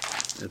right.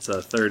 It's a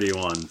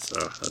 31,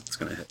 so that's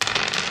gonna hit.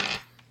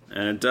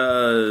 And it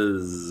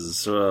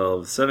does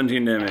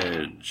 17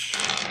 damage.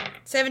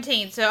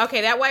 17. So,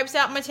 okay, that wipes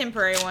out my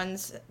temporary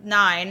ones.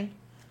 9.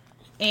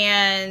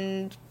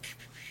 And...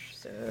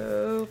 So,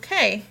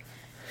 okay.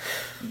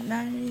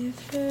 90,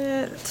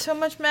 so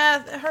much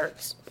math, it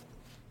hurts.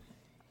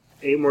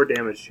 8 more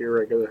damage to your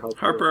regular health.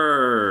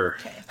 Harper!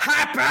 Okay.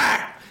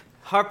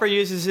 Harper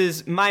uses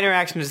his minor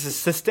action to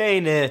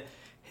sustain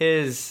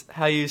his,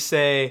 how you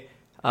say,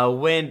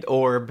 wind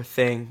orb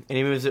thing. And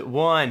he moves it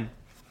 1,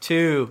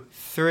 2,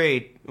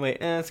 3.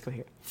 Wait, let's go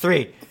here.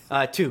 3,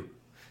 2.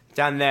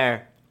 Down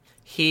there.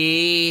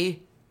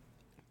 He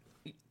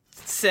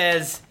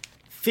says,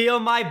 "Feel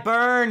my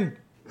burn!"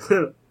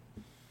 Or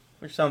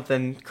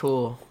something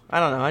cool. I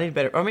don't know. I need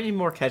better. Or I need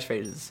more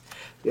catchphrases.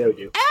 Yeah, we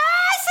do.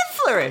 Acid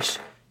flourish.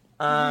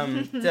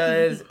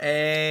 Does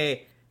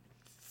a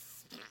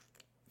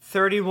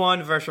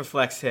 31 verse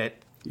reflex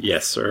hit?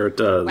 Yes, sir, it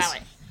does.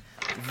 Wowie.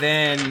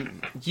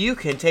 Then you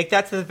can take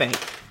that to the bank.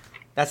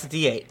 That's a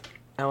D8.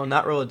 I will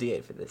not roll a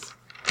D8 for this.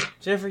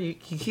 Jennifer, you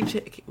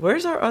keep.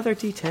 Where's our other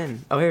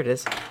D10? Oh, here it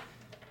is. I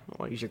don't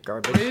want to use your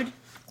garbage. Rude.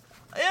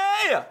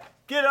 Yeah,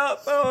 get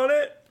up on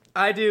it.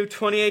 I do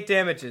 28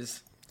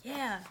 damages.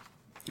 Yeah.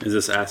 Is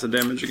this acid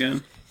damage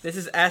again? This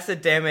is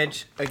acid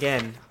damage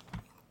again.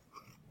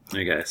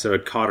 Okay, so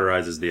it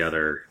cauterizes the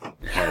other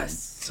head,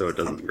 so it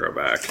doesn't grow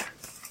back.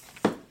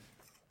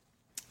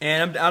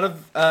 And I'm out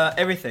of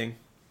everything.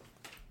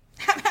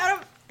 I'm out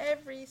of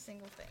every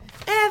single thing.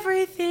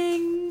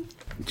 Everything.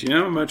 Do you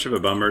know how much of a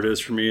bummer it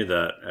is for me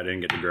that I didn't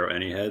get to grow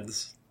any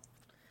heads?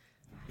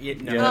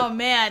 Oh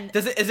man.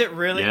 Is it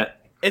really? Yeah.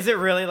 Is it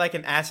really like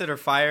an acid or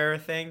fire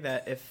thing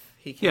that if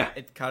he can't,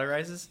 it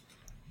cauterizes?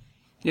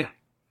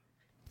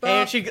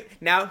 And she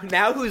now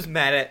who's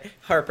mad at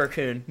Harper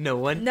Coon? No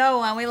one.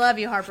 No, and we love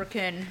you, Harper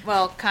Coon.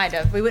 Well, kind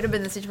of. We wouldn't have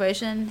been in the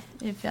situation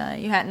if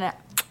you hadn't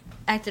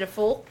acted a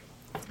fool.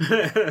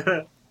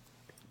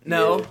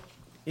 No,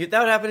 that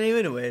would happen to you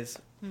anyways.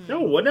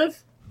 No, wouldn't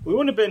have. We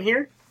wouldn't have been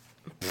here.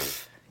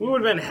 We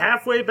would have been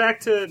halfway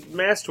back to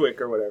Mastwick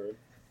or whatever.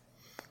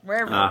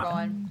 Wherever we're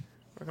going.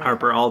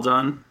 Harper, all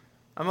done?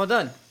 I'm all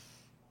done.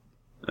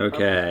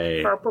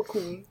 Okay. Harper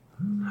Coon.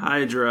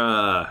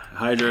 Hydra.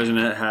 Hydra's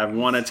gonna have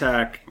one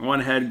attack,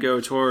 one head go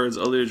towards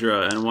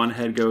Aludra, and one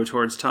head go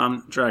towards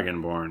Tom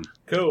Dragonborn.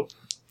 Cool.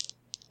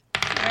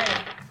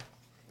 I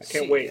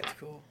can't wait.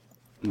 Cool.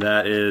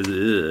 That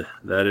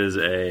is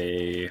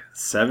a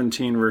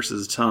 17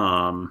 versus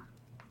Tom,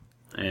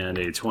 and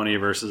a 20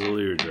 versus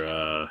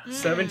Aludra.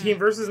 17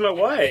 versus my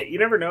what? You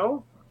never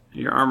know.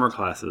 Your armor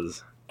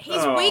classes.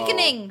 He's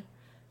weakening.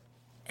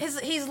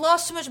 He's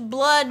lost too much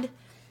blood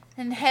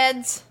and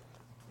heads.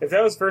 If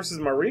that was versus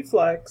my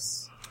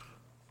reflex.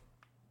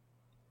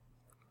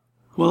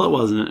 Well, it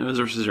wasn't. It was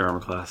versus your armor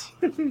class.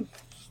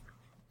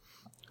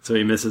 So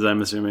he misses,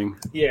 I'm assuming.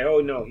 Yeah, oh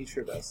no, he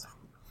sure does.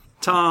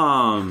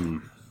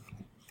 Tom!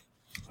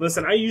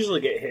 Listen, I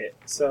usually get hit,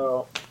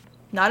 so...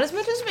 Not as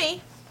much as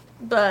me,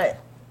 but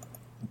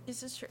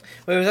this is true.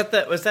 Wait,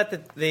 was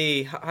that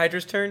the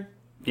Hydra's turn?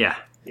 Yeah.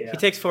 He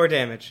takes 4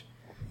 damage.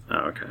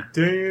 Oh, okay.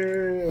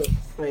 Damn.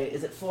 Wait,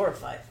 is it 4 or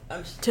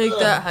 5? Take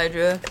that,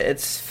 Hydra.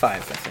 It's 5,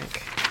 I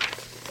think.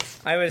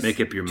 I was Make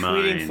up your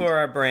tweeting mind. for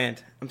our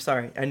brand. I'm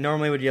sorry. I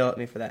normally would yell at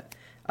me for that.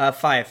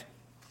 5.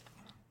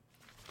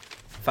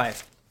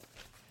 5.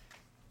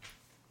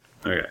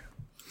 Okay.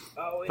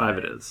 Oh, 5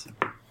 it is.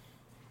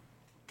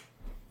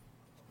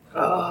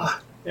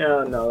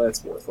 Yeah, no,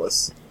 that's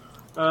worthless.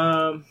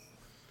 Are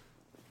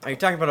you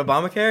talking about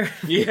Obamacare?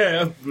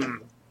 Yeah.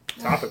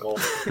 Topical.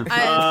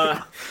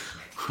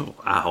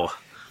 Wow.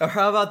 Or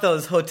how about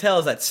those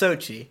hotels at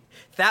Sochi?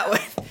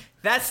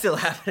 That's still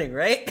happening,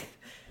 right?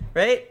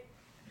 Right?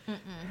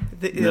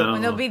 No.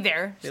 And they'll be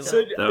there.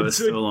 That was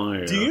so long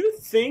ago. Do you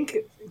think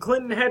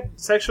Clinton had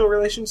sexual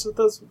relations with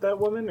that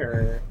woman,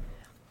 or...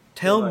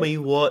 Tell me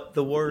what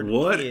the word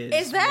What is.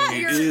 Is that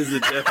your... is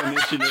the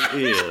definition of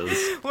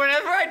is?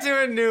 Whenever I do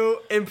a new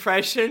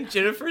impression,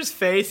 Jennifer's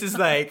face is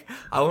like,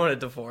 I want a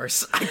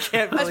divorce. I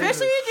can't believe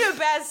Especially it. when you do a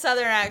bad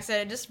southern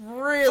accent. It just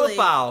really...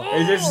 Football.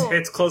 It just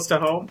hits close to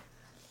home?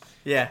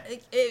 Yeah.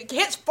 It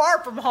hits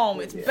far from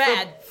home. It's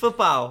bad.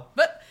 Football.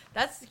 But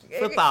that's...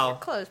 Football. You're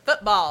close.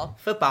 Football.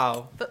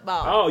 Football.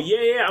 Oh,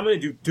 yeah, I'm gonna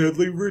do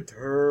Deadly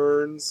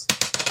Returns.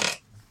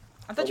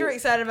 I thought you were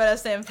excited about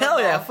us saying football.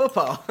 Hell yeah,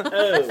 football.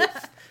 Oh.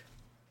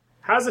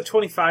 How's a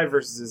 25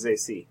 versus his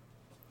AC?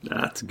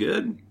 That's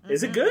good.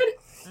 Is it good?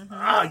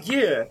 Ah,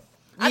 yeah.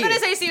 I thought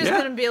his AC was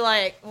going to be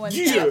like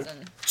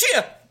 1,000.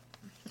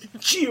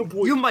 Cheer,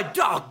 boy. You my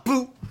dog,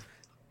 boo.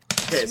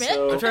 Okay, Schmidt?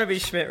 so I'm trying to be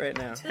Schmidt right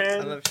now. 10.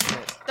 I love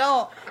Schmidt.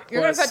 Don't.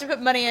 You're going to Plus- have to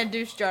put money in a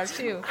douche jar,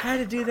 too. I had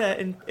to do that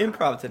in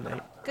improv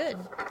tonight. Good.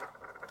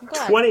 I'm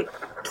glad.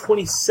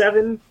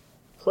 27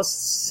 plus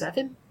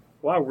 7?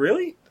 Wow,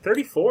 really?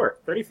 34.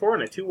 34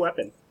 on a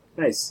 2-weapon.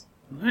 Nice.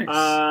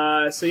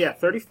 Nice. So yeah,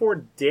 34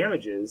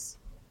 damages.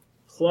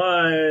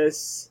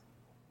 Plus,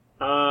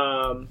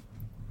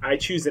 I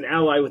choose an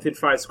ally within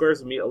 5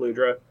 squares of me,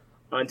 Aludra,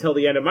 until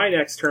the end of my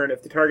next turn.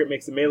 If the target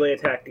makes a melee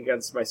attack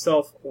against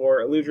myself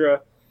or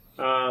Aludra,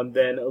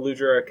 then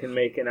Aludra can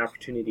make an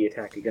opportunity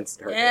attack against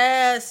the target.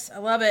 Yes. I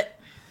love it.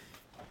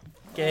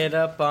 Get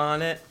up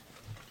on it.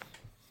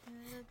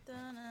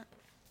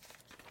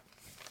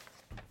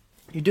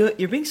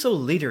 You're being so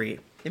leadery.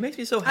 It makes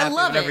me so happy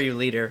love whenever it. you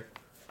lead her.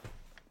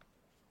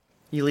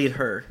 You lead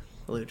her,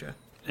 Aludra.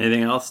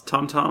 Anything else,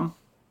 Tom?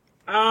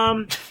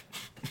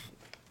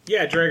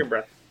 Yeah, Dragon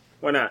Breath.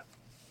 Why not?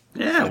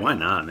 Yeah, why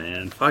not,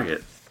 man? Fuck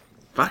it,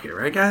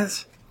 right,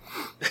 guys?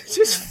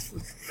 Just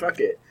fuck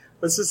it.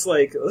 Let's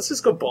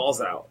just go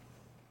balls out.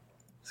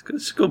 Let's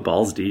just go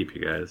balls deep,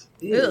 you guys.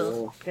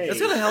 Ew. Hey. Let's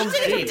go to Helm's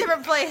It's in a Deep.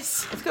 different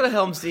place. Let's go to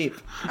Helm's Deep.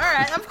 All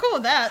right. I'm cool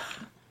with that.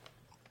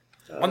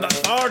 On the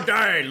third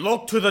day,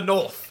 look to the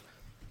north.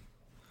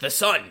 The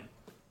sun.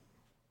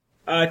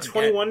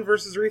 21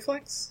 versus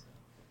reflex.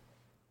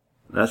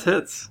 That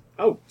hits.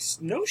 Oh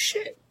no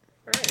shit.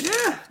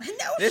 Yeah,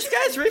 This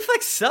guy's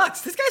reflex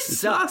sucks. This guy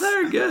it's not sucks.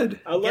 very good.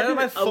 11,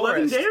 my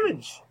 11 forest.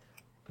 damage.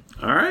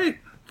 All right,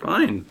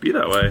 fine. Be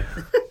that way.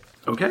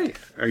 Okay,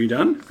 are you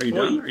done? Are you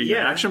Well, done? Are you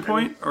yeah, at action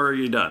point, or are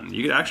you done?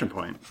 You get action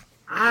point.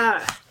 Nah,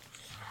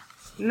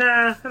 I'm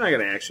not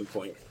gonna action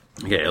point.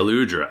 Okay,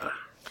 Aludra.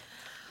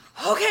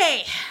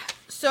 Okay.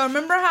 So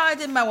remember how I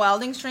did my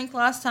wilding strength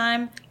last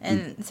time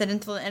and said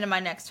until the end of my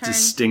next turn?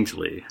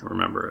 Distinctly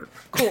remember it.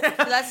 Cool. So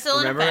that's still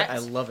in Remember it? effect. I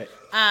love it.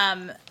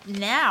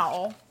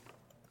 Now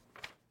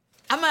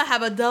I'm gonna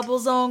have a double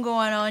zone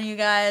going on, you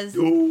guys.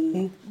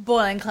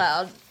 Boiling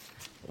cloud.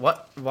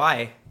 What?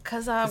 Why?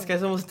 Cause This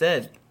guy's almost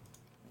dead.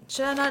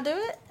 should I not do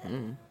it?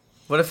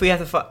 What if we have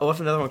to? What if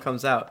another one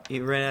comes out?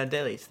 You ran out of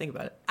dailies. Think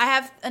about it. I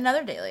have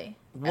another daily.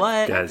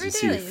 What? Guys, three you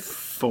see dailies.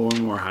 4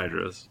 more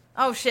Hydras.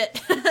 Oh shit!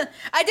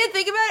 I did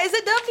think about it. Is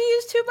it dumb to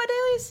use 2 of my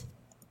dailies?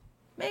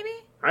 Maybe.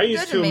 I use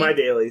Good to 2 of me. my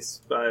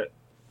dailies, but,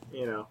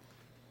 you know.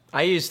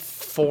 I used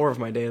 4 of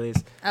my dailies.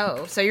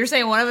 Oh, so you're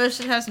saying one of us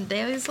should have some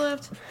dailies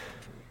left?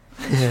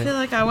 I feel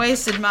like I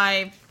wasted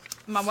my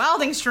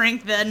wilding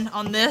strength then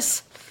on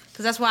this,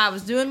 because that's why I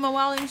was doing my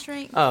wilding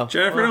strength. Oh,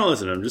 Jennifer, don't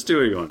listen to him. Just do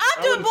what you want.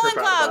 I'm doing wouldn't boiling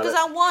trip out cloud about because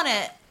it. I want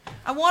it.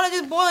 I want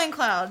to do boiling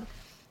cloud.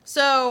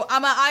 So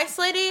I'm an ice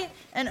lady,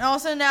 and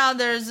also now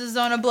there's a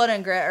zone of blood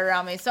and grit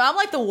around me. So I'm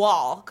like the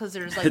wall because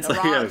there's like It's the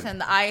like rocks a-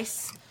 and the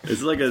ice.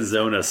 It's like a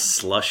zone of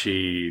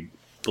slushy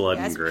blood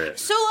and grit.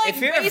 So like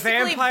if you're a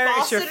basically vampire,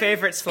 it's your Boston-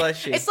 favorite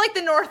slushy. It's like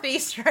the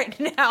Northeast right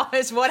now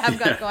is what I've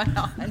got going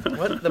on.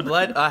 What, the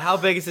blood? How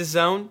big is this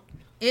zone?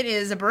 It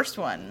is a burst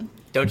one.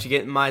 Don't you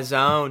get in my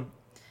zone.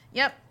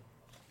 Yep.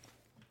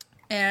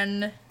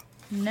 And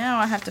now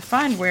I have to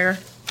find where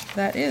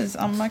that is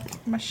on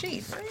my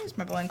sheet. Where is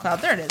my boiling cloud?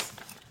 There it is.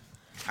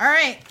 All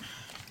right.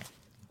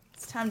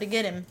 It's time to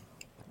get him.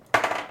 Oh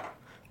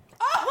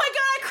my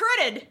god, I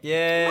critted!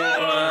 Yeah.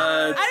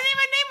 I didn't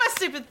even name my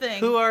stupid thing.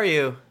 Who are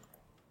you?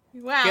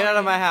 Wow. Get out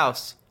of my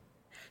house.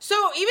 So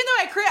even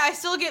though I crit, I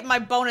still get my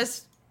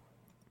bonus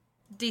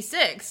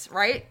D6,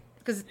 right?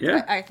 Because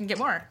Yeah. I can get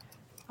more.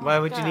 Why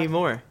would you God. need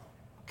more?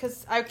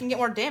 Because I can get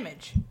more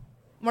damage.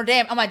 More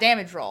on my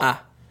damage roll.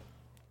 Ah.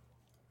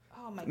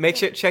 Oh my Make God.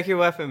 sure check your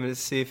weapon to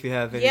see if you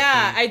have anything.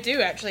 Yeah, I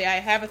do actually. I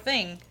have a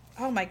thing.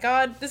 Oh my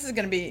god, this is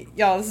gonna be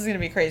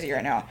crazy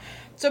right now.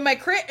 So my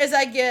crit is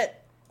I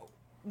get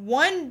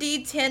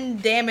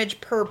 1d10 damage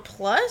per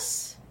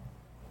plus.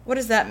 What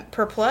is that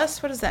per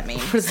plus? What does that mean?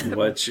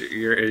 What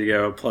you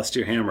go plus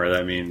 2 hammer,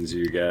 that means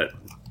you get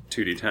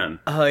 2d10.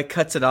 Oh, it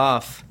cuts it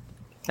off.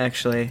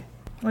 Actually,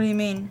 What do you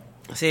mean?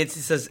 see, it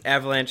says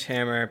avalanche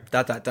hammer ...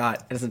 It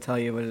doesn't tell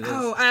you what it is.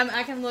 Oh,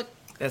 I can look.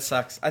 That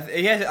sucks. I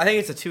think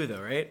it's a 2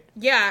 though, right?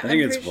 Yeah, I think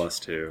I'm it's pretty plus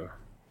 2.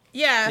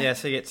 Yeah. Yeah,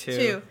 so you get 2.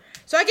 2.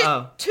 So I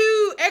get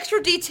 2 extra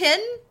d10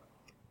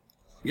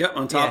 Yep,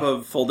 on top Yeah.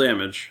 of full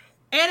damage.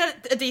 and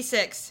a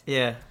d6.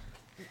 Yeah.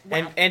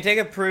 And take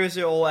a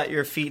perusal at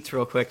your feet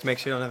real quick to make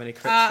sure you don't have any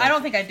crit I stuff.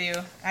 don't think I do.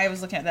 I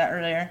was looking at that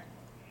earlier.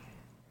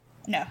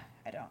 No,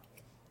 I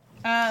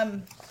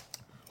don't.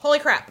 Holy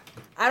crap.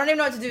 I don't even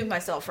know what to do with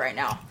myself right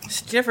now.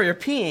 Jennifer, you're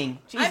peeing.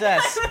 Jesus.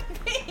 I'm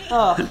peeing.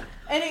 Oh,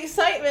 And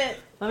excitement.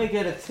 let me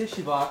get a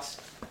tissue box.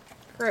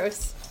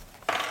 Gross.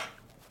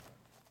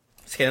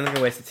 Just kidding, I'm not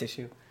gonna waste the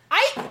tissue.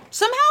 I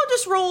somehow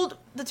just rolled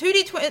the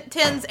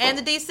 2d10s and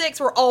the d6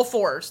 were all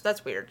 4s.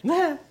 That's weird.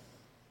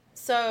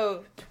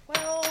 So,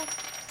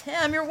 12,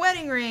 Tim, your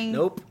wedding ring.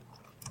 Nope.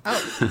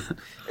 Oh.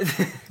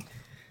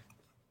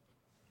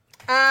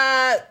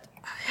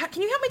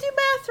 Can you help me do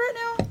math right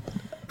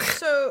now?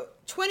 So,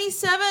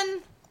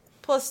 27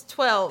 plus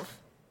 12.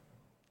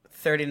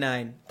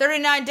 39.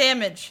 39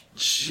 damage.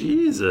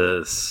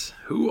 Jesus.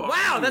 Who are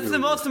Wow, that's the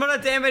most amount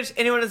of damage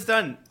anyone has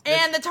done.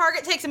 And the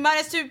target takes a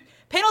 -2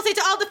 penalty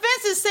to all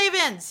defenses save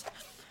ends.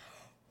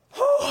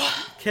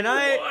 Can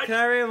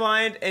I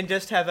rewind and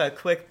just have a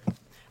quick...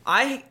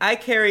 I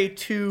carry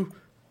 2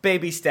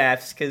 baby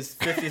staffs because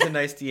 50 is a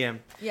nice DM.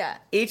 Yeah.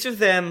 Each of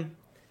them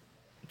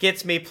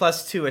gets me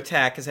 +2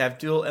 attack because I have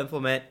dual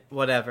implement,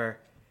 whatever.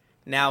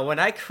 Now, when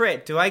I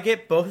crit, do I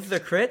get both of the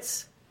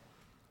crits?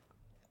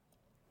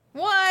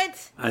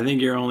 What? I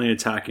think you're only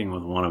attacking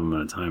with one of them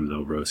at a time,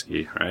 though,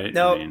 Broski, right?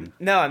 No, I mean,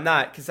 no, I'm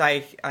not because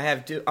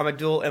I'm a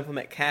dual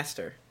implement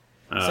caster.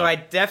 Oh. So I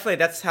definitely,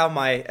 that's how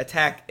my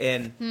attack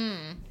and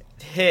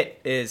hit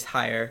is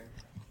higher.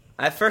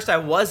 At first I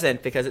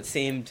wasn't because it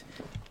seemed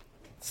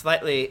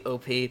slightly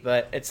OP,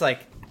 but it's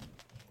like,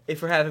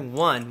 if we're having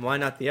one, why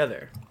not the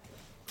other?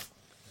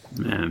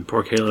 man,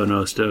 poor Kalo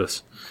knows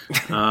dose.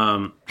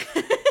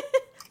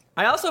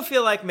 I also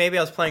feel like maybe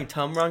I was playing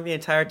Tum wrong the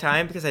entire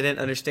time because I didn't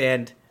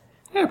understand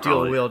dual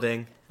probably.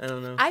 wielding. I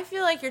don't know. I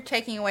feel like you're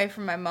taking away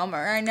from my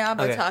moment right now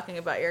by Okay. talking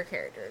about your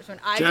characters when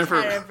I Jennifer.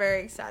 just had a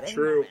very exciting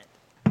True.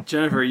 moment.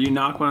 Jennifer, you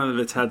knock one of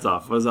its heads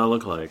off. What does that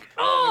look like?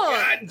 Oh,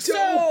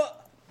 so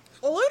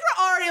Ludra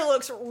already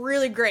looks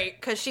really great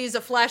because she's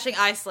a flashing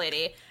ice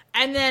lady,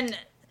 and then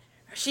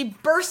she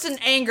bursts in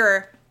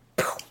anger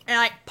and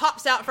like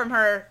pops out from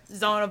her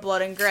zone of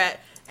blood and grit,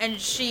 and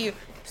she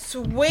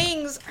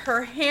swings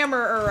her hammer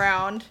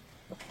around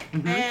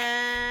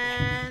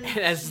and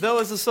As though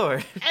it's a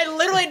sword. and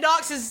literally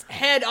knocks his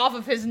head off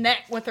of his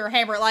neck with her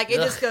hammer. Like it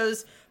just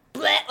goes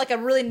bleh, like a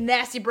really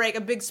nasty break,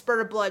 a big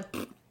spurt of blood,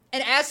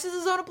 and adds to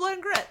the zone of blood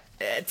and grit.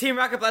 Team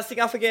Rocket blasting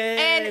off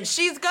again. And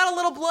she's got a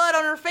little blood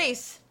on her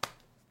face.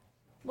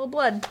 Little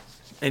blood.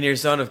 And your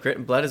zone of grit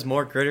and blood is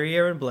more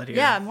grittier and bloodier.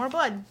 Yeah, more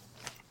blood.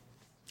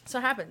 So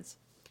it happens.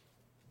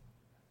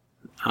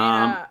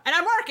 And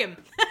I mark him.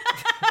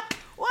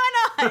 Why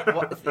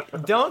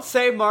not? Don't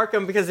say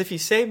Markham, because if you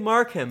say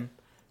Markham,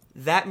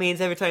 that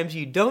means every time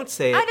you don't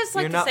say it, I just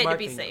like you're to not say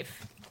marking to be it.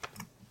 safe.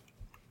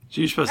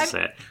 You're supposed to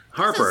say it.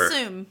 Harper. Just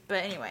assume,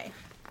 but anyway.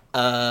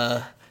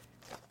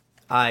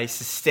 I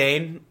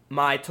sustain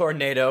my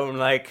tornado and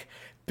like,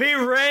 be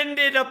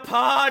rended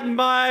upon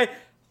my...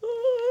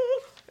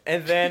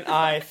 And then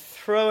I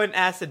throw an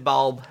acid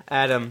bulb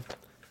at him.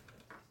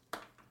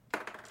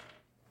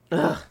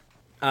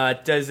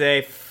 Does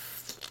a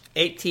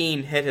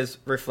 18 hit his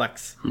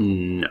reflex?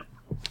 No.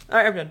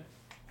 Alright, I'm done.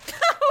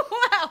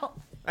 Wow.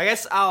 I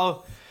guess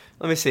I'll...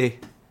 Let me see.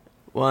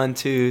 1,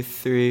 2,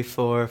 3,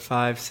 4,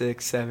 5,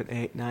 6, 7,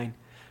 8, 9.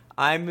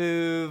 I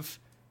move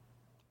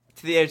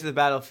to the edge of the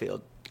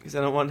battlefield because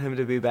I don't want him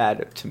to be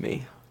bad to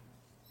me.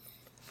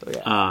 So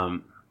yeah.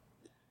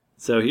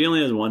 So he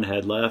only has one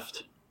head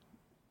left,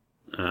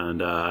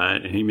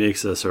 and he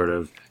makes a sort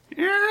of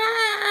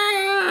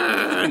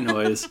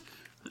noise,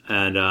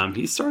 and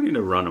he's starting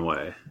to run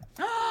away.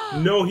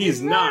 No,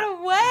 he's not. Run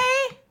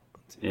away?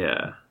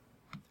 Yeah.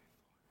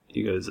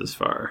 He goes as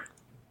far.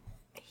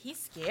 He's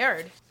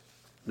scared.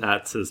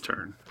 That's his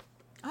turn.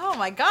 Oh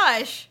my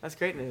gosh. That's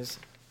great news.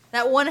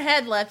 That one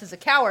head left is a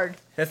coward.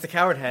 That's the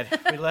coward head.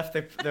 We left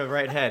the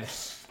right head.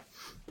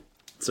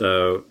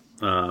 So,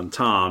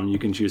 Tom, you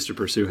can choose to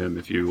pursue him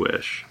if you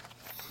wish.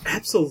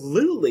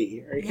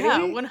 Absolutely. Are you Yeah,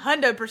 kidding me?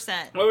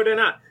 100%. Why would I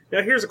not?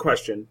 Now, here's a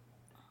question.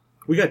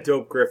 We got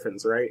dope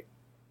griffins, right?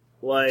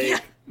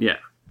 Like, Yeah.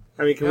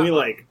 I mean, can we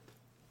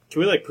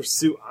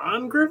pursue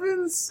on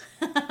griffins?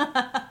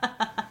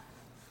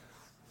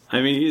 I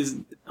mean, he's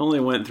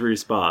only went 3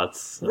 spots.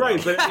 So. Right,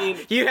 but I mean...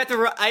 You have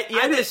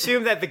to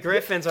assume that the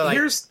griffins are like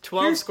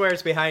 12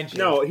 squares behind you.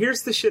 No,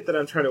 here's the shit that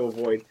I'm trying to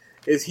avoid.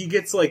 Is he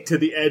gets like to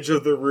the edge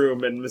of the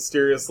room and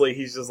mysteriously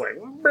he's just like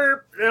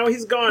burp. Now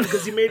he's gone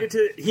because he made it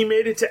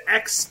to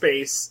X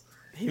space.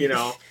 You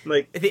know,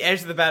 like at the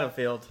edge of the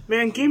battlefild.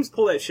 Man, games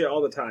pull that shit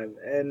all the time,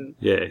 and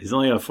Yeah, he's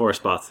only got 4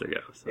 spots to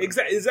go. So.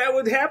 exactly is that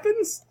what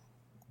happens?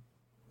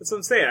 That's what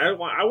I'm saying. I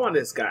want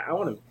this guy. I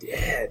want him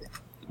dead.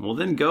 Well,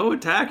 then go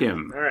attack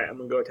him. All right, I'm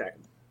gonna go attack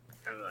him.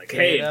 I'm like, Get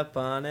hey, up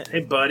on it.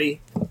 hey,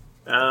 buddy.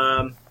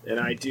 And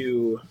I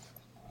do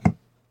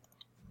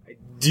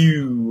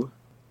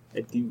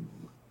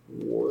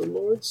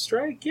Warlord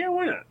Strike. Yeah,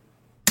 why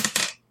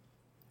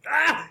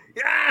not?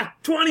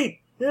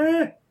 20.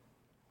 Yeah.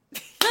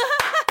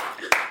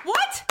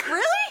 What?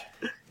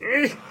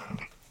 Really?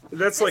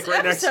 That's like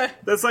right next. episode-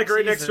 That's like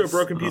right next to a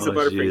broken piece of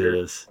Butterfinger.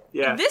 Jesus.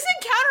 Yeah. This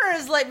encounter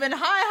has like been high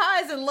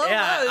highs and low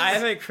Yeah, lows. I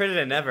haven't critted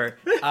it ever.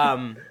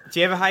 Do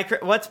you have a high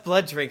crit? What's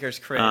Blood Drinker's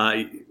crit?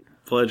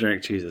 Blood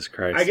drink, Jesus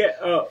Christ. I get.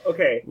 Oh,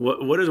 okay.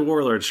 What is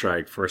Warlord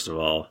Strike, first of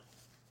all?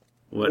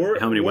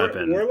 How many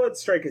weapons? Warlord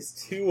Strike is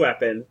 2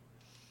 weapon,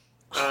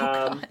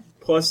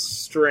 plus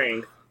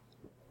strength,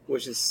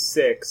 which is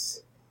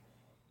 6.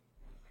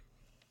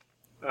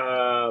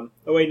 Oh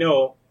wait,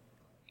 no,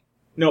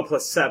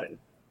 plus 7.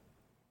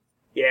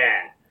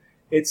 Yeah,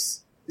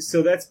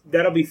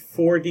 that'll be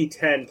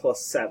 4d10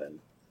 plus 7.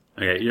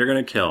 Okay, you're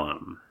gonna kill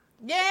him.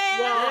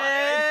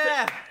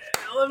 Yeah.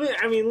 Let me.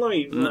 Okay,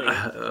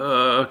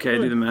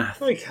 do the math.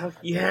 Let me count.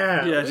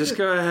 Yeah. Yeah, just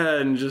go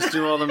ahead and just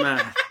do all the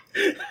math.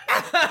 I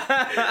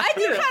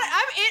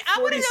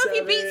want to know if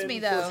he beats me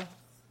though.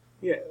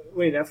 Yeah,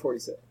 wait, not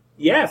 47.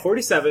 Yeah,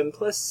 47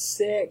 plus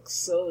 6.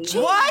 So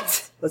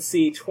What? Let's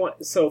see,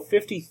 so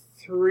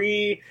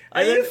 53.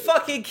 Are you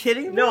fucking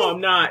kidding me? No,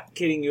 I'm not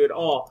kidding you at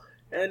all.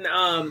 And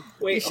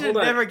wait, You should hold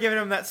have on. never given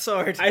him that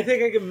sword. I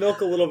think I can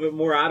milk a little bit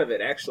more out of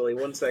it. Actually,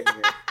 1 second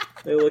here.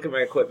 Let me look at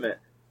my equipment.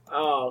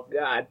 Oh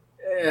God.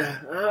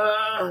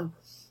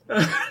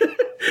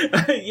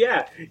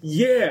 Yeah.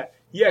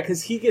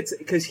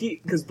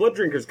 Because Blood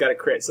Drinker's got a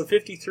crit, so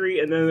 53,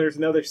 and then there's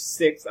another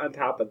 6 on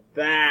top of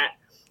that.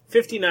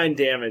 59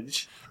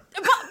 damage.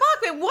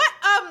 Bachman,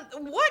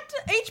 what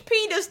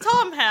HP does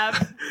Tom have?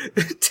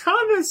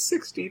 Tom has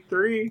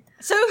 63.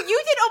 So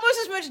you did almost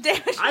as much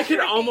damage. I as could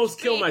your almost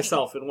HP. kill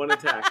myself in 1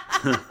 attack.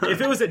 If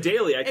it was a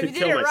daily, I If could you did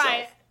kill it myself.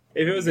 right.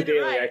 If it was a You did it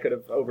daily, right. I could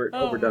have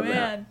overdone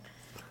that. Man.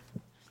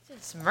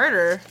 It's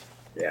murder.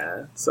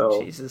 Yeah,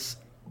 so Jesus.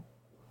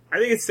 I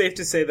think it's safe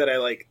to say that I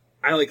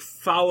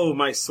follow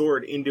my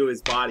sword into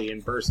his body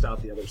and burst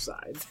out the other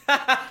side.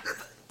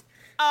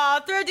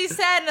 Aw, Thrifty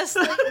Sadness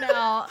sleep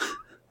now.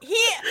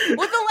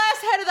 With the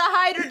last head of the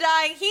Hydra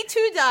dying, he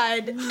too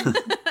died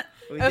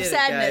We of did it,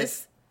 sadness.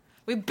 guys.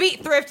 We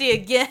beat Thrifty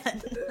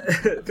again.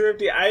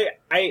 Thrifty, I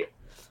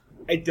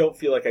don't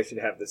feel like I should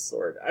have this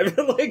sword. I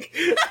feel like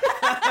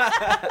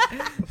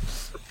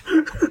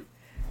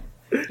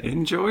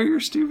Enjoy your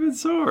stupid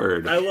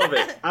sword. I love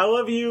it. I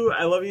love you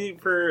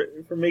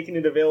for making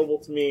it available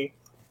to me.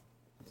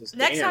 Just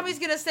Next damn. time he's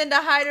gonna send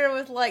a Hydra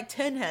with like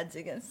 10 heads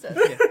against us.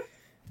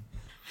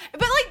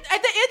 But like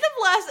at the end of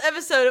last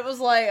episode, it was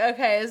like,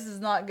 okay, this is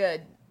not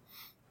good.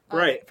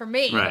 Right. For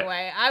me, Right.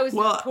 anyway. I was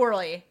doing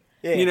poorly.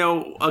 Yeah. You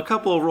know, a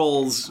couple of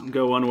rolls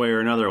go one way or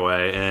another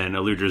way, and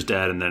Eludra's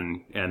dead, and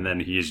then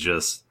he's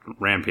just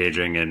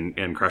rampaging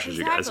and crushes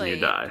you guys, and you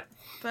Exactly. die.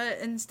 But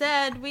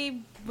instead,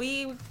 we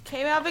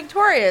came out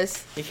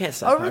victorious You can't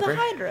stop over the Harper.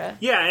 Hydra.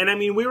 Yeah, and I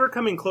mean we were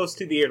coming close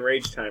to the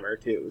enrage timer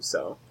too,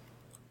 so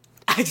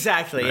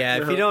Exactly, yeah.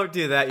 If you don't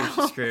do that,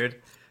 you're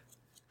screwed.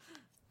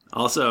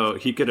 Also,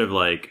 he could have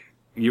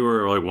you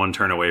were like 1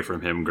 turn away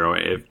from him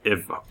growing.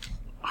 If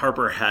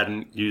Harper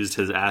hadn't used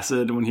his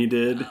acid when he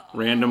did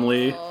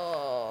randomly,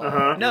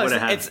 No,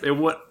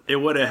 it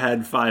would have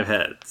had 5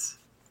 heads.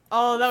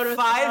 Oh, that would have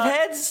 5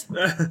 heads?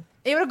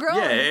 It would have grown.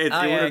 Yeah, it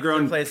would have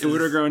grown. It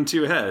would have grown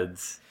 2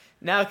 heads.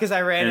 Now, because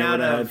I ran And it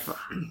out would've of...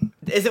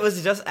 had Was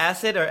it just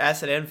acid or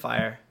acid and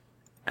fire?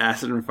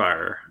 acid and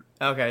fire.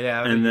 Okay, yeah.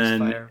 I would And use then,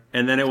 fire.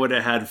 and then it would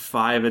have had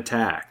 5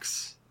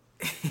 attacks.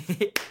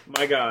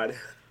 My God.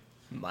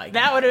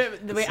 That would have.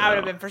 I would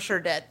have been for sure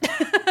dead.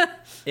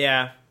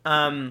 Yeah.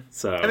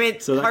 So I mean,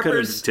 so that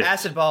Harper's could've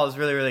acid ball is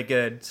really, really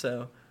good,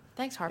 so...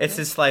 Thanks, Harper. It's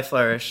his Sly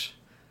Flourish.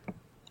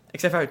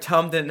 Except for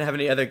Tom didn't have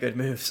any other good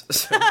moves.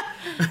 So.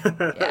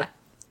 Yeah.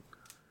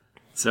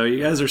 So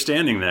you guys are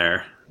standing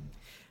there.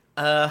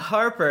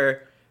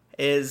 Harper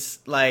is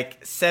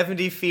like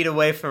 70 feet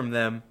away from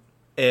them,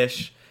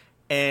 ish,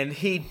 and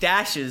he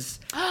dashes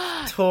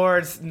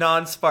towards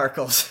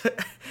Non-Sparkles.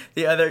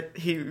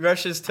 He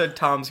rushes to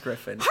Tom's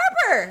Griffin.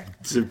 Harper!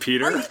 Is it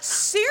Peter? Are you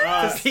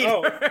serious?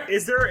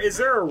 Is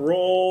there a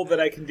roll that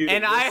I can do? To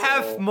And I whistle?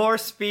 have more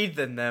speed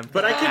than them.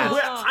 But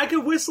I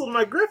can whistle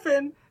my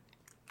Griffin.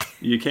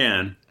 You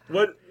can.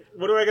 What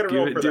do I got to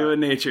roll for Do that?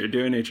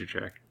 a nature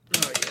check.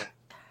 Oh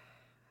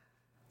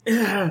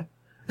yeah.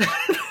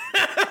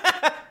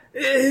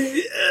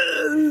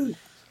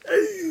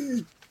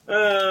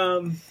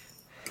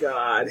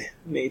 God,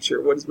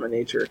 nature. What is my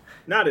nature?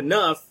 Not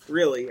enough,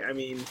 really. I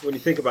mean, when you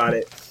think about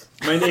it,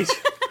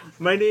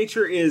 my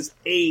nature is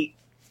 8,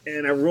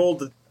 and I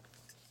rolled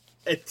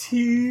a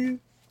 2.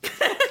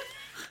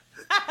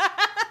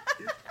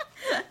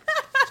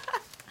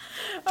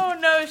 Oh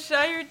no, should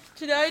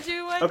I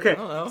do one? Okay,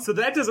 so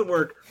that doesn't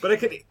work. But I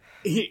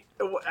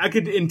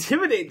could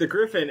intimidate the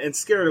Griffin and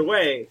scare it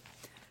away.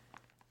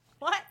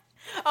 What?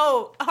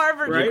 Oh,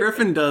 Harper. Right? The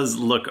Griffin does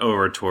look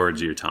over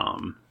towards you,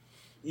 Tom.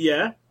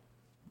 Yeah.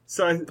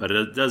 But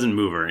it doesn't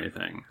move or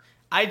anything.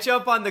 I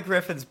jump on the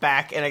Griffin's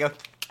back and I go,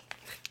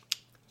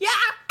 yeah,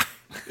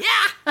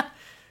 yeah,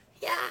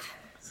 yeah,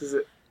 This is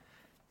it.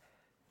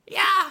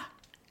 yeah.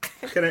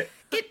 Can I?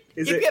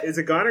 Is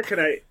it gone or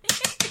can I?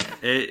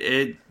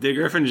 The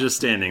Griffin's just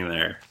standing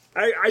there.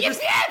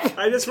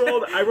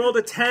 I rolled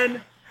a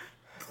 10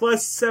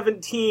 plus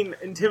 17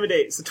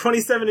 intimidate, so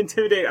 27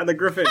 intimidate on the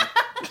Griffin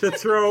to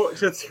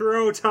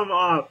throw Tom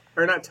off,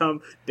 or not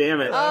Tom.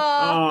 Damn it!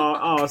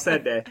 Oh,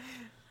 sad day.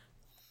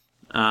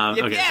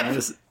 Okay,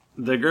 so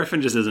the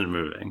Griffin just isn't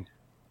moving.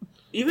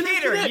 Even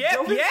Peter,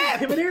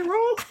 intimidate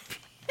roll.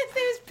 His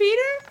name is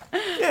Peter?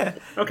 Yeah.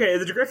 Okay,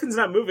 the Griffin's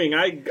not moving.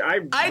 I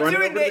run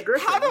over to the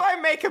Griffin. How do I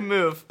make a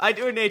move? I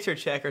do a nature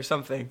check or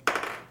something.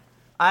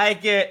 I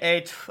get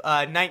a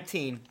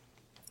 19.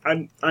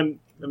 I'm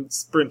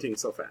sprinting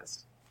so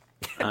fast.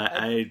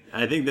 I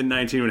think the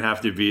 19 would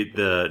have to beat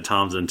the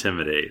Tom's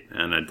Intimidate,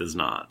 and it does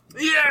not.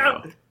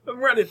 Yeah! So. I'm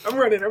running.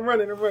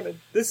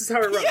 This is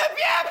how I run.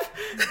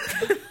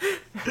 Yep.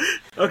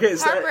 Okay,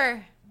 so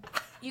Harper,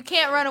 you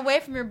can't run away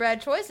from your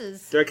bad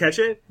choices. do I catch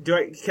it?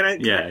 Can I?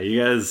 Yeah, you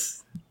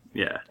guys.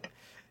 Yeah.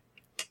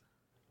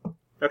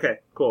 Okay,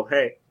 cool.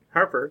 Hey,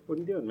 Harper, what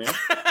are you doing, man?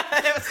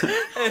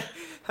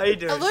 How you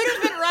doing? Luna's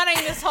been running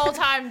this whole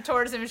time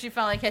towards him and she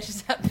finally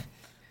catches up.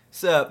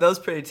 So, that was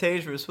pretty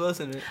dangerous,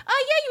 wasn't it? Yeah,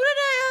 you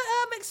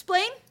want to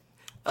explain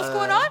what's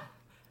going on?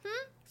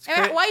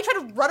 And why are you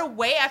trying to run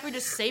away after you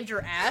just saved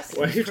your ass?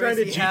 Why are you trying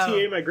to Crazy how-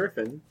 GTA my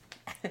Griffin?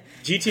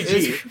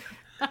 GTG.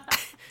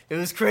 It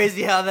was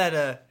crazy how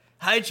that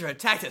Hydra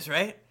attacked us,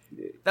 right?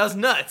 That was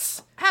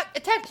nuts. How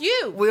attacked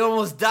you? We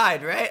almost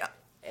died, right?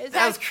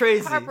 That was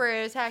crazy. Harper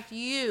attacked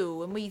you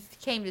when we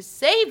came to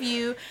save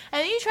you,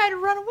 and then you tried to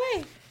run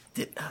away.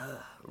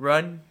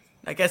 Run?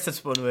 I guess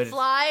that's one way to...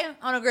 Fly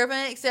on a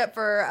Griffin, except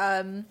for,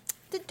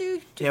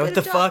 Yeah, what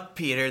the fuck,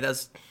 Peter?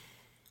 That's...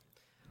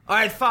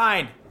 Alright,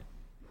 fine.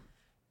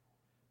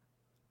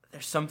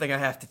 There's something I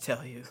have to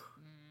tell you.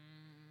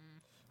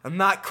 I'm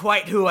not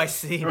quite who I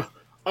seem.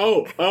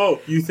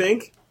 Oh, you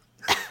think?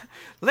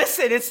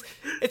 Listen, it's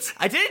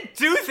I didn't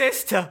do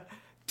this to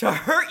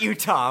hurt you,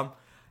 Tom.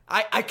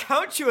 I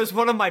count you as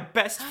one of my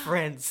best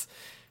friends.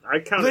 I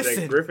counted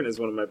that Griffin as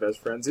one of my best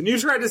friends, and you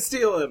tried to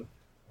steal him.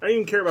 I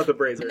didn't even care about the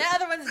Brazier. And the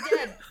other one's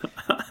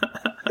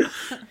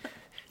dead.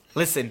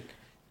 Listen,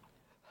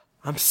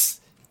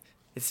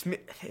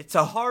 it's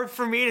hard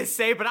for me to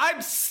say, but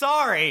I'm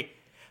sorry.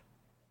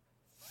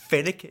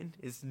 Finnegan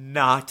is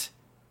not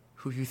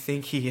who you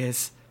think he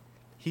is.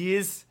 He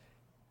is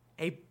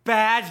a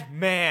bad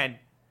man.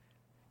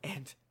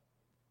 And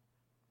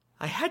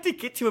I had to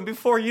get to him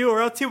before you,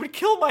 or else he would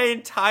kill my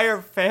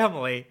entire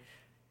family.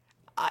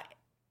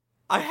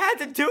 I had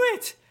to do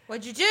it.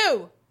 What'd you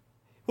do?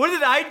 What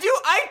did I do?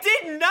 I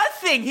did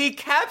nothing. He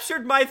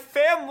captured my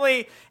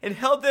family and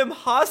held them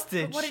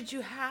hostage. But what did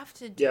you have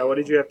to do? Yeah, what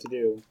did you have to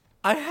do?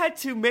 I had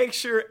to make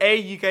sure, A,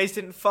 you guys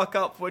didn't fuck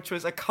up, which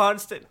was a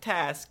constant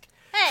task.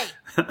 Hey!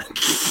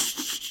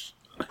 Looks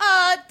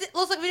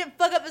like we didn't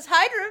fuck up this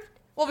Hydra.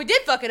 Well, we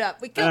did fuck it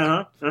up. We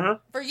killed it.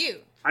 For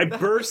you. I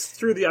burst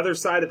through the other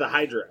side of the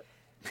Hydra.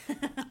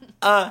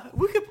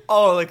 We could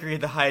all agree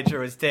the Hydra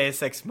was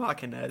Deus Ex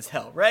Machina as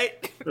hell,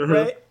 right?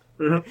 Right?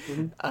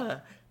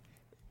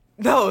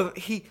 No,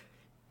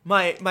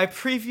 my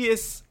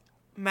previous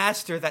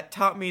master that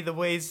taught me the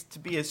ways to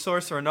be a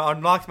sorcerer and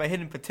unlocked my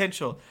hidden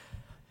potential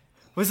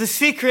was a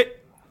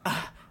secret,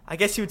 I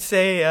guess you would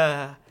say,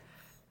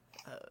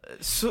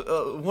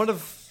 one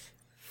of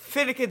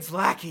Finnegan's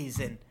lackeys,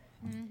 and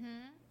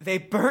they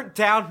burnt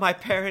down my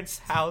parents'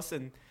 house.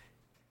 And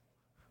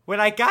when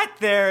I got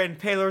there in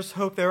Paler's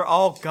Hope, they were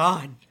all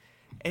gone.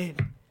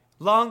 And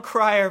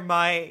Longcrier,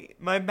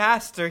 my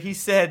master, he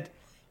said,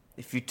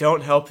 if you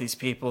don't help these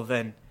people,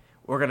 then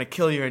we're going to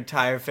kill your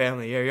entire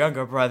family, your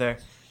younger brother,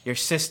 your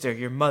sister,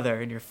 your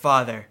mother, and your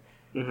father.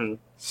 Mm-hmm.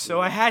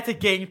 So I had to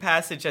gain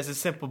passage as a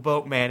simple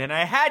boatman, and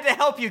I had to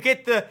help you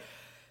get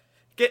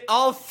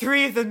all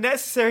 3 of the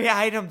necessary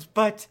items,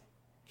 but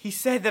he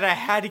said that I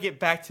had to get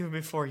back to him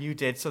before you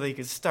did so that he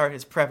could start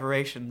his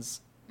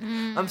preparations.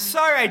 I'm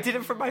sorry I did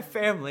it for my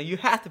family. You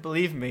have to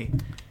believe me.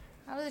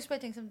 I was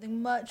expecting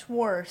something much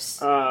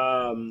worse.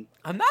 I'm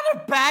not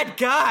a bad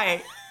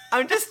guy.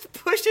 I'm just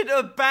pushed into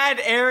a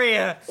bad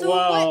area. So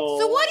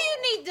what do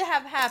you need to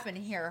have happen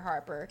here,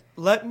 Harper?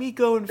 Let me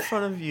go in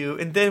front of you,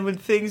 and then when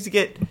things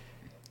get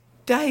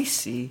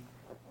dicey,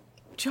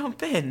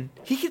 jump in.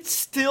 He can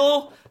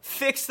still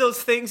fix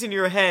those things in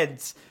your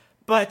heads,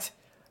 but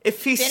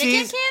if he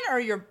Finnegan sees... can, or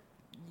your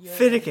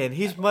Finnegan,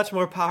 he's much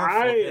more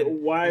powerful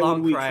than why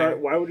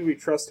Longcrier. would we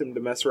trust him to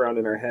mess around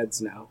in our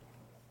heads now?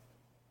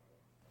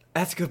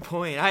 That's a good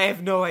point. I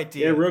have no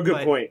idea. Yeah, real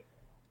good point.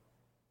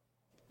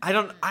 I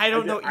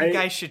don't know what you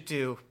guys should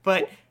do,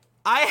 but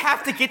I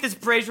have to get this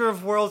Brazier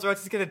of Worlds, or else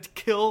it's gonna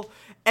kill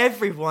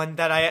everyone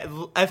that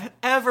I've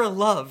ever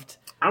loved.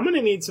 I'm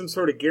gonna need some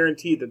sort of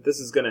guarantee that this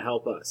is gonna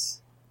help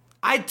us.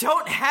 I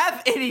don't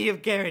have any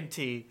of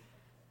guarantee.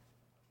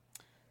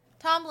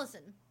 Tom,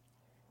 listen.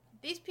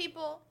 These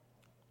people,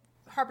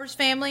 Harper's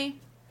family,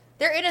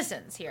 they're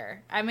innocents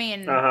here. I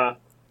mean,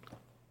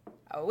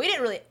 we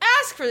didn't really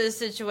ask for this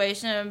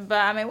situation,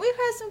 but I mean, we've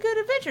had some good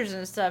adventures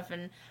and stuff,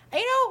 and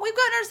we've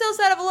gotten ourselves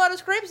out of a lot of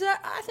scrapes. And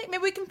I think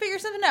maybe we can figure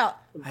something out.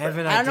 I have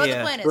an idea. I don't know what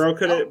the plan is.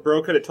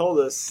 Bro could have told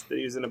us that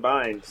he was in a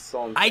bind. That's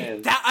all I'm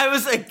saying. I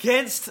was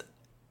against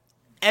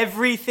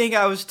everything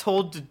I was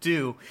told to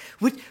do.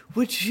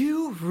 Would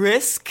you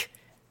risk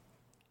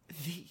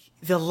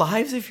the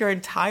lives of your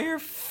entire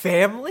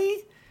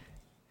family?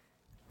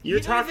 You're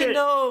talking to a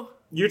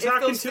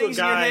guy. In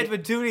your head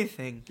would do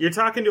anything. You're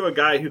talking to a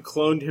guy who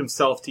cloned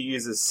himself to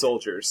use as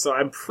soldiers. So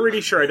I'm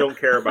pretty sure I don't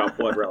care about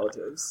blood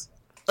relatives.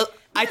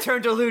 I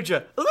turned to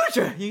Aludra.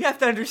 Aludra, you have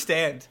to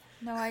understand.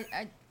 No,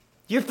 I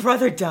Your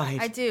brother died.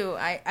 I do.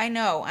 I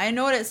know. I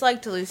know what it's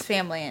like to lose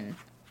family, and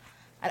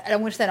I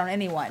don't wish that on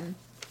anyone.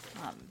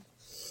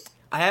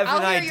 I have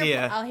an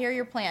idea. I'll hear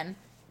your plan.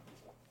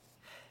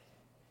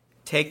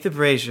 Take the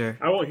brazier.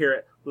 I won't hear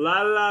it.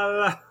 La la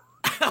la.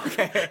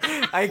 Okay.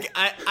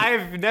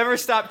 I've never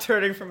stopped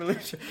turning from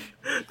Aludra.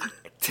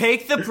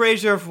 Take the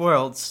Brazier of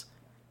Worlds.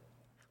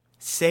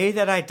 Say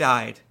that I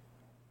died.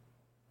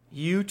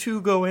 You two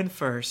go in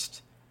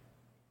first.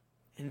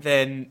 And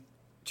then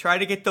try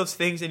to get those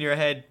things in your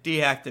head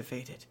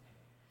deactivated.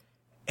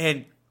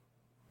 And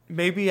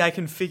maybe I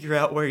can figure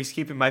out where he's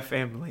keeping my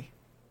family.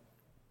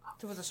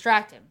 To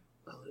distract him.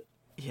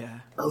 Yeah.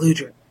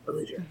 Aludra.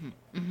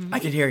 I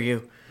can hear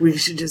you. We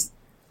should just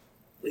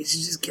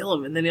kill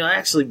him, and then he'll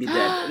actually be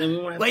dead. And then we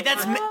won't have Wait,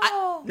 that's me.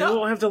 we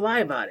won't have to lie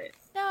about it.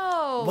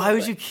 No. Why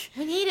would you?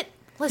 We need it.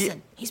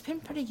 Listen, he's been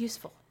pretty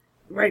useful.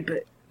 Right,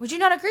 but Would you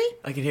not agree?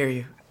 I can hear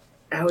you.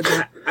 I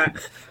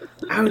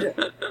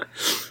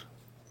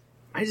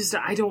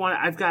don't want.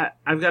 I've got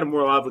a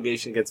moral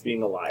obligation against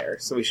being a liar,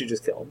 so we should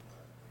just kill him.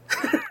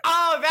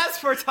 Oh,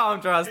 that's where Tom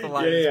draws the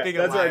line. Yeah, Being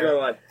that's a where I liar. draw the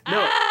line.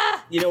 No,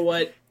 you know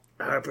what,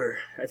 Harper?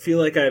 I feel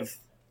like I've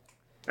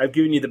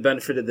given you the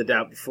benefit of the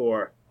doubt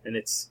before, and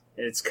it's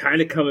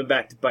kind of coming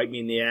back to bite me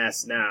in the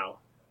ass now.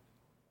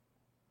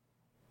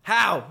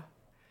 How?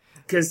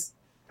 Because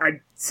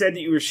I said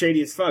that you were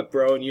shady as fuck,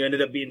 bro, and you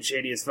ended up being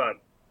shady as fuck.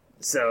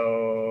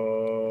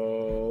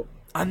 So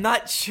I'm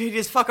not shady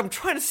as fuck. I'm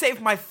trying to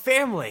save my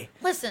family.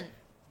 Listen,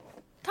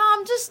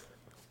 Tom, just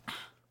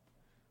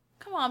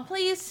come on,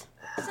 please.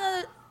 It's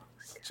another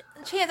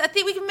chance. I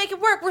think we can make it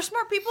work. We're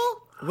smart people.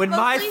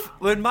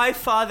 When my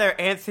father,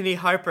 Anthony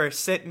Harper,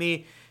 sent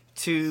me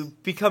to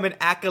become an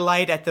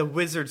acolyte at the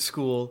wizard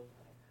school,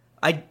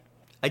 I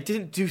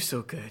didn't do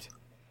so good.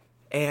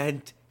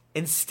 And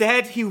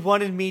instead, he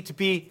wanted me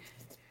to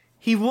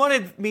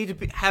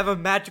have a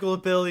magical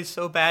ability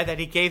so bad that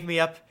he gave me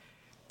up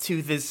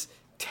to this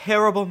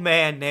terrible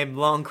man named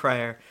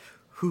Longcrier,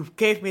 who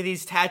gave me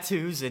these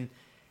tattoos and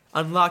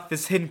unlocked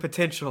this hidden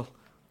potential.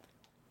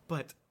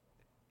 But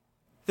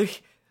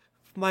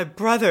my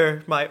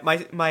brother,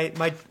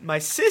 my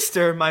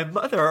sister, my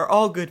mother are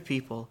all good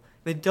people.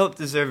 They don't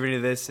deserve any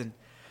of this, and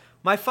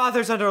my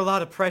father's under a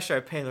lot of pressure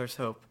at Paler's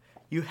Hope.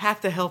 You have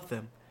to help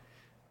them.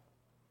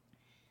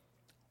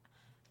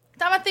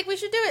 Tom, I think we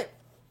should do it.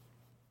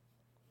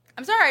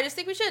 I'm sorry, I just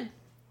think we should.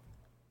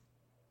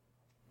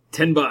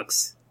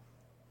 $10.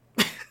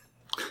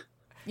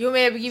 You want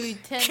me to give you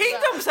 10?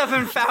 Kingdoms have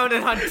been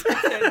founded on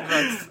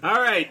 $10.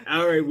 All right,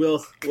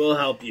 we'll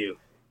help you.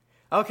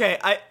 Okay,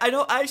 I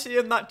don't actually.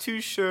 I'm not too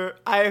sure.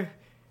 I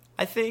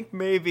think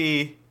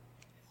maybe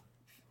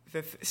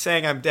the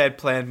saying I'm dead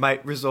plan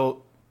might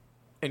result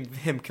in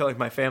him killing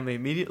my family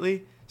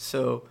immediately.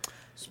 So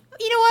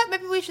You know what?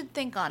 Maybe we should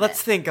think on it.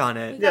 Let's think on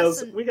it. Yeah,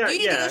 Do you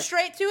need to go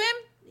straight to him?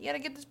 You gotta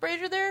get this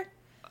brazier there?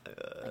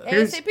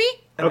 Here's- ASAP?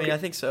 I mean, I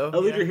think so.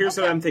 Aludra, here's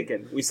what I'm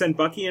thinking. We send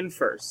Bucky in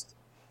first.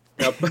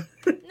 Yep. No.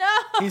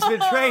 He's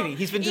been training.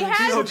 He's been doing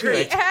so He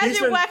great. has He's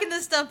been been- whacking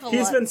the stump a lot.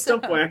 He's been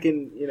stump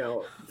whacking,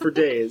 for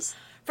days.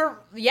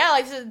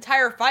 Like his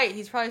entire fight,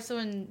 he's probably still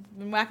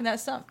been whacking that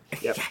stump.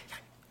 Yep.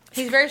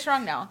 He's very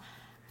strong now.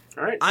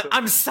 All right.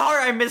 I'm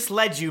sorry I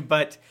misled you,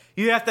 but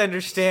you have to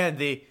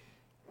understand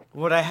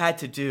what I had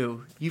to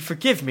do. You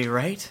forgive me,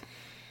 right?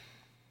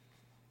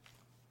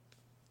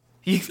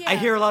 I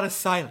hear a lot of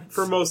silence.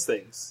 For most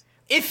things.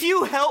 If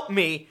you help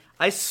me,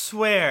 I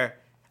swear,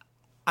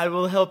 I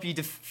will help you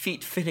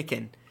defeat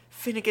Finnegan.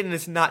 Finnegan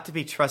is not to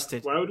be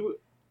trusted. Why would we?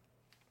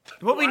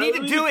 What we need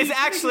to do is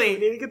actually... We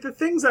need to get the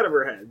things out of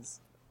our heads.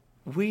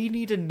 We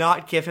need to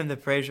not give him the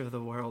Brazier of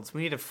the Worlds.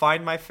 We need to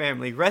find my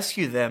family,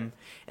 rescue them,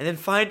 and then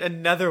find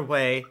another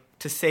way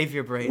to save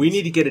your brains. We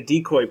need to get a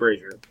decoy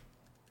brazier.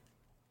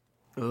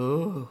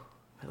 Ooh,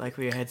 I like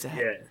where your head's at.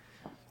 Yeah.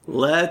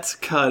 Let's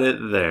cut it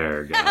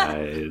there,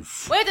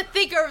 guys. We have to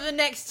think over the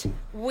next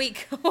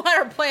week what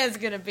our plan's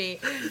gonna be.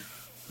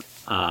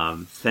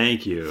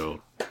 Thank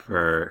you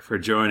for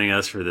joining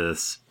us for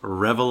this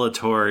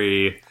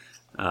revelatory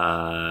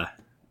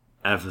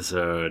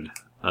episode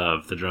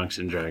of the Drunks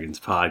and Dragons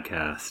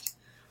podcast.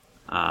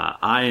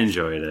 I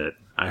enjoyed it.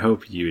 I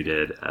hope you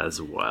did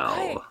as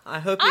well. I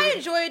hope I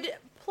enjoyed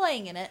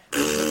playing in it.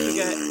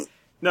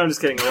 No, I'm just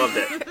kidding. I loved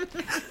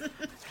it.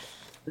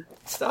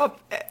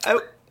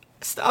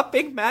 Stop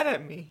being mad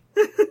at me.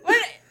 Wait,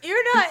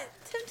 you're not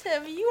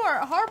Tim. You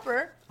aren't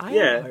Harper. I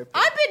Yeah. am Harper.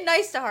 I've been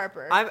nice to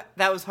Harper.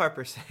 That was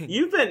Harper saying.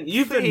 You've been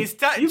Please,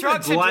 blindly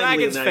Drunks and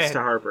Dragons nice fan. to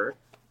Harper.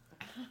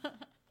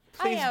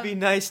 Please I am. be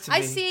nice to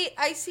me.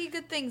 I see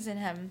good things in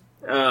him.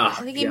 Oh,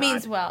 I think he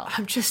means well.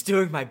 I'm just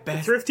doing my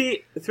best.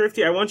 Thrifty,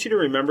 I want you to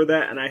remember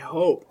that, and I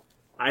hope,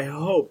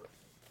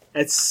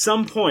 at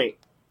some point,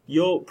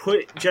 you'll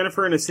put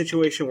Jennifer in a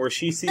situation where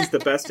she sees the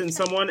best in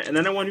someone, and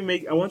then I want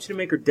you to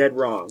make her dead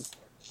wrong.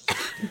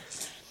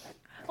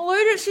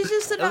 Aludra, she's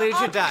just an Aludra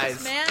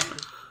optimist,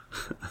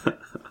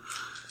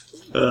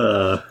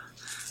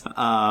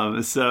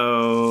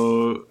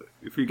 So man.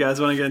 if you guys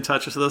want to get in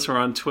touch with us, we're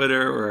on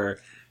Twitter. We're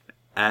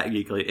at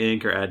Geekly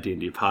Inc. or at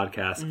D&D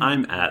Podcast.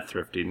 I'm at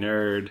Thrifty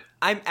Nerd.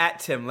 I'm at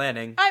Tim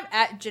Lanning. I'm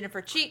at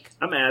Jennifer Cheek.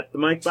 I'm at the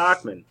Mike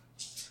Bachman.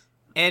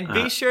 And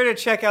be sure to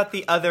check out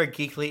the other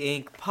Geekly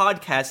Inc.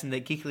 podcasts in the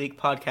Geekly Inc.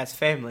 podcast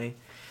family.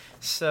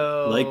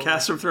 So, Like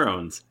Cast of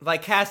Thrones.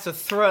 Like Cast of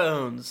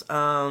Thrones,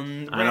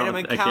 Random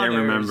Encounters. I can't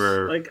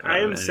remember. Like I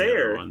Am any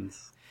Sayer. other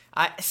ones.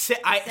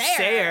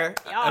 Sayer.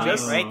 I mean,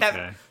 Yes. right?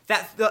 Okay.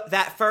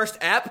 That first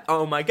ep.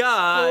 Oh my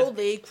god.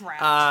 Holy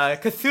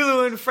crap.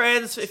 Cthulhu and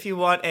Friends. If you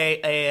want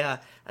a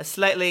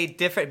slightly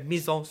different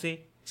mise en scène.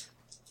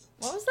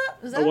 What was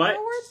that? Was that What? a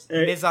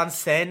word? Mise en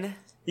scène.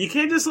 You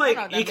can't just I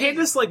don't know what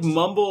that means.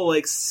 mumble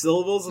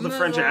syllables of the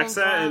French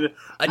accent.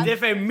 And A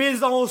different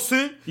mise en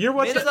scène. you're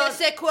what Je ne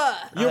sais quoi.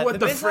 you're what the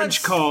the mise en French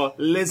sc- call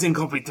les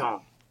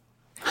incompetents.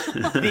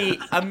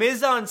 A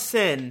mise en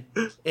scène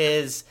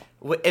is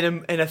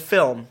in a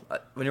film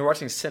when you're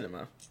watching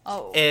cinema.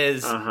 Oh.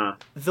 Is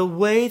the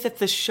way that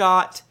the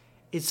shot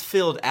is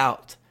filled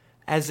out.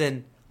 As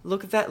in,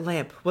 look at that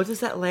lamp. What does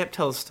that lamp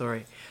tell a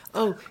story?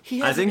 Oh, he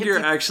has I think an you're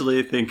empty-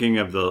 actually thinking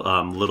of the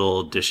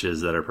little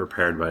dishes that are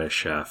prepared by a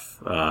chef.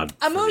 For the other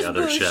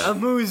Amuse-bouche. chef.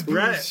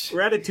 Amuse-bouche.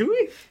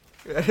 Ratatouille?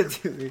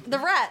 The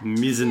rat.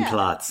 Mise en Yeah.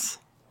 place.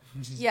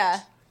 Yeah.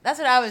 That's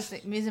what I was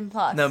thinking. Mise en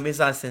place. No, mise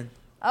en scène.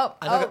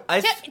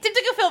 Tim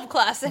took a film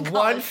class in college.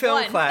 One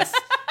film class,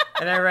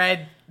 and I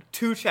read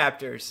 2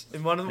 chapters,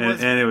 and one of them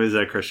was And it was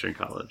at Christian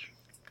college.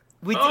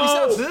 we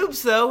saw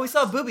boobs though. We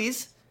saw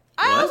boobies,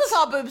 I What? also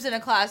saw boobs in a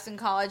class in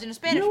college in a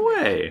Spanish. No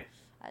way.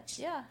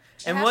 Yeah.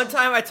 and one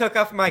time I took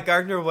off my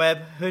Gardner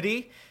Webb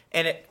hoodie,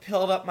 and it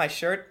pulled up my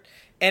shirt,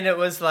 and it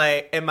was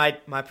like, and my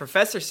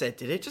professor said,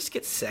 "Did it just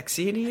get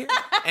sexy in here?"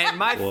 And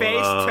my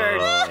face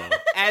turned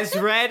as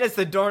red as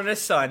the Dorna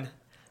sun.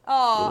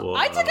 Oh,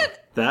 I took a.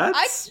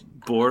 That's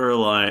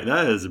borderline.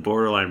 That is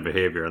borderline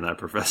behavior on that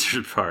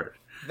professor's part.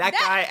 That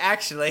guy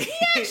actually. He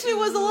actually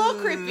was a little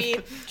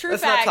creepy. True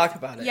Let's not fact. talk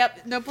about it.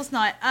 Yep. Nope. Let's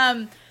not. Yeah,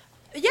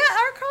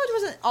 our college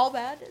wasn't all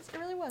bad. It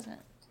really wasn't.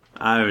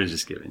 I was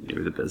just giving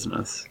you the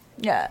business.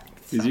 Yeah.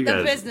 'Cause you The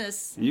guys,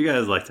 business. You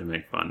guys like to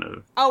make fun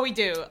of. Oh, we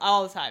do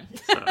all the time.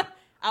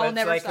 I will But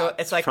never stop.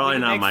 It's like Probably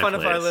we not make my fun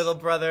of our place. little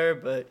brother,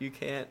 but you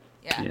can't.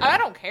 Yeah. I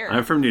don't care.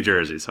 I'm from New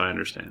Jersey, so I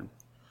understand.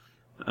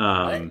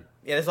 Yeah,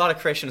 there's a lot of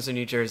Christians in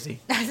New Jersey.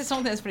 I just don't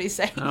think that's what he's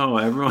saying. Oh,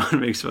 everyone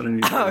makes fun of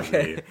New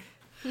Jersey.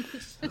 Okay.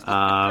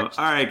 All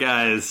right,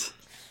 guys.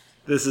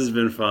 This has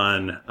been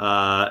fun.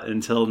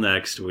 Until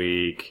next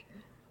week,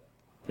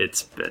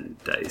 it's been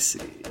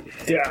dicey.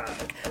 Yeah.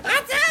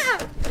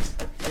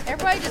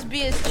 Everybody just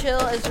be as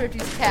chill as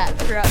Thrifty's cat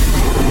throughout the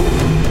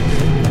day.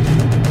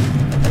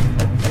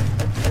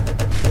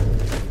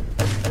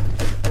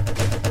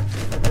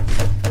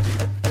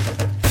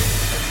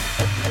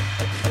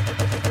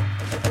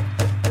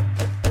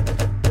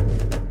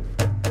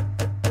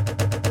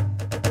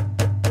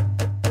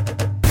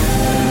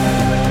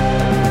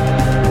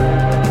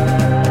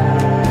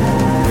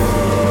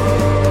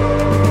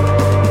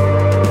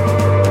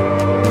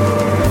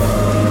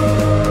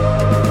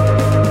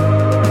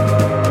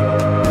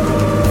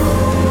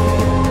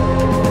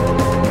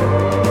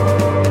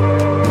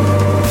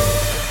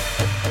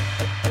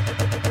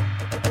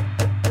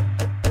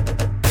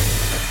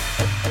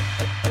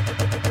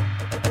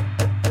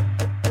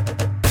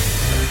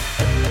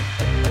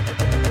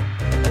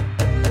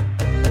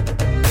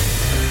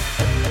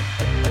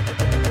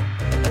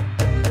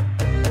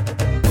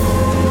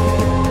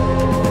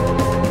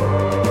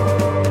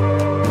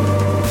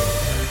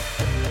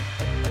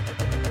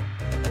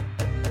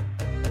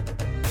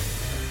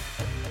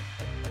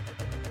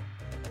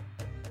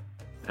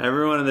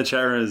 Everyone in the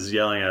chat room is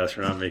yelling at us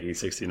for not making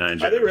 69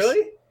 jokes. Are they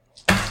really?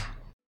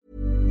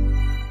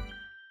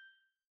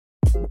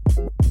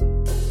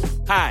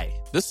 Hi,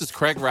 this is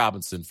Craig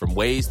Robinson from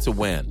Ways to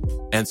Win,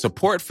 and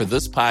support for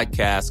this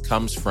podcast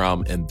comes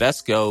from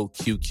Invesco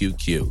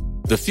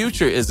QQQ. The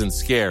future isn't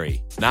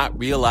scary. Not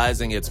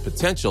realizing its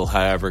potential,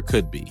 however,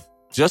 could be.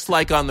 Just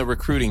like on the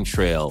recruiting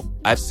trail,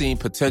 I've seen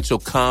potential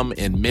come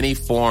in many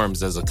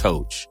forms as a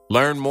coach.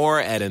 Learn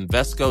more at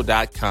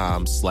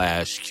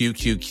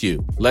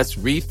Invesco.com/QQQ. Let's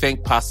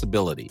rethink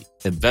possibility.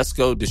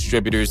 Invesco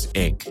Distributors,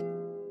 Inc.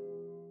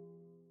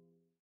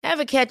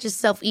 Ever catch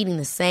yourself eating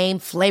the same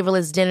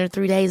flavorless dinner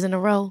 3 days in a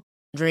row?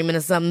 Dreaming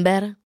of something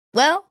better?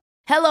 Well,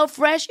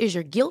 HelloFresh is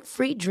your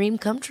guilt-free dream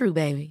come true,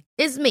 baby.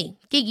 It's me,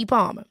 Keke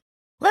Palmer.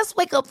 Let's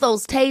wake up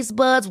those taste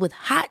buds with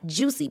hot,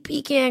 juicy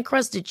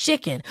pecan-crusted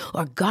chicken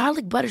or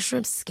garlic butter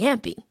shrimp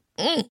scampi.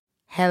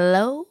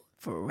 Hello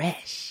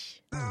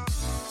Fresh.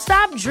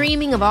 Stop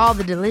dreaming of all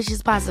the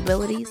delicious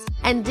possibilities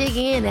and dig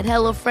in at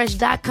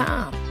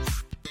HelloFresh.com.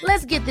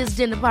 Let's get this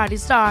dinner party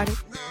started.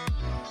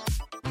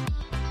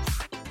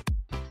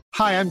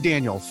 Hi, I'm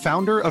Daniel,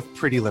 founder of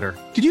Pretty Litter.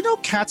 Did you know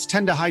cats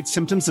tend to hide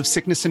symptoms of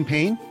sickness and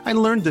pain? I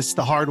learned this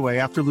the hard way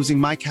after losing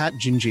my cat,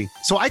 Gingy.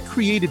 So I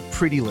created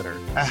Pretty Litter,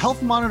 a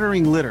health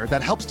monitoring litter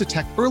that helps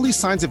detect early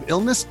signs of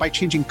illness by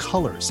changing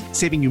colors,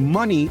 saving you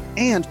money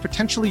and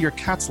potentially your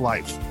cat's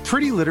life.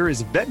 Pretty Litter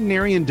is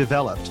veterinarian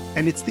developed,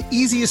 and it's the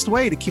easiest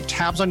way to keep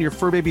tabs on your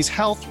fur baby's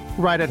health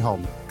right at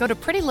home. Go to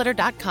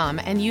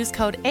prettylitter.com and use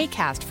code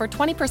ACAST for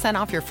 20%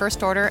 off your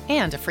first order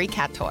and a free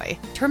cat toy.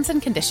 Terms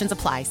and conditions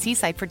apply. See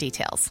site for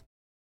details.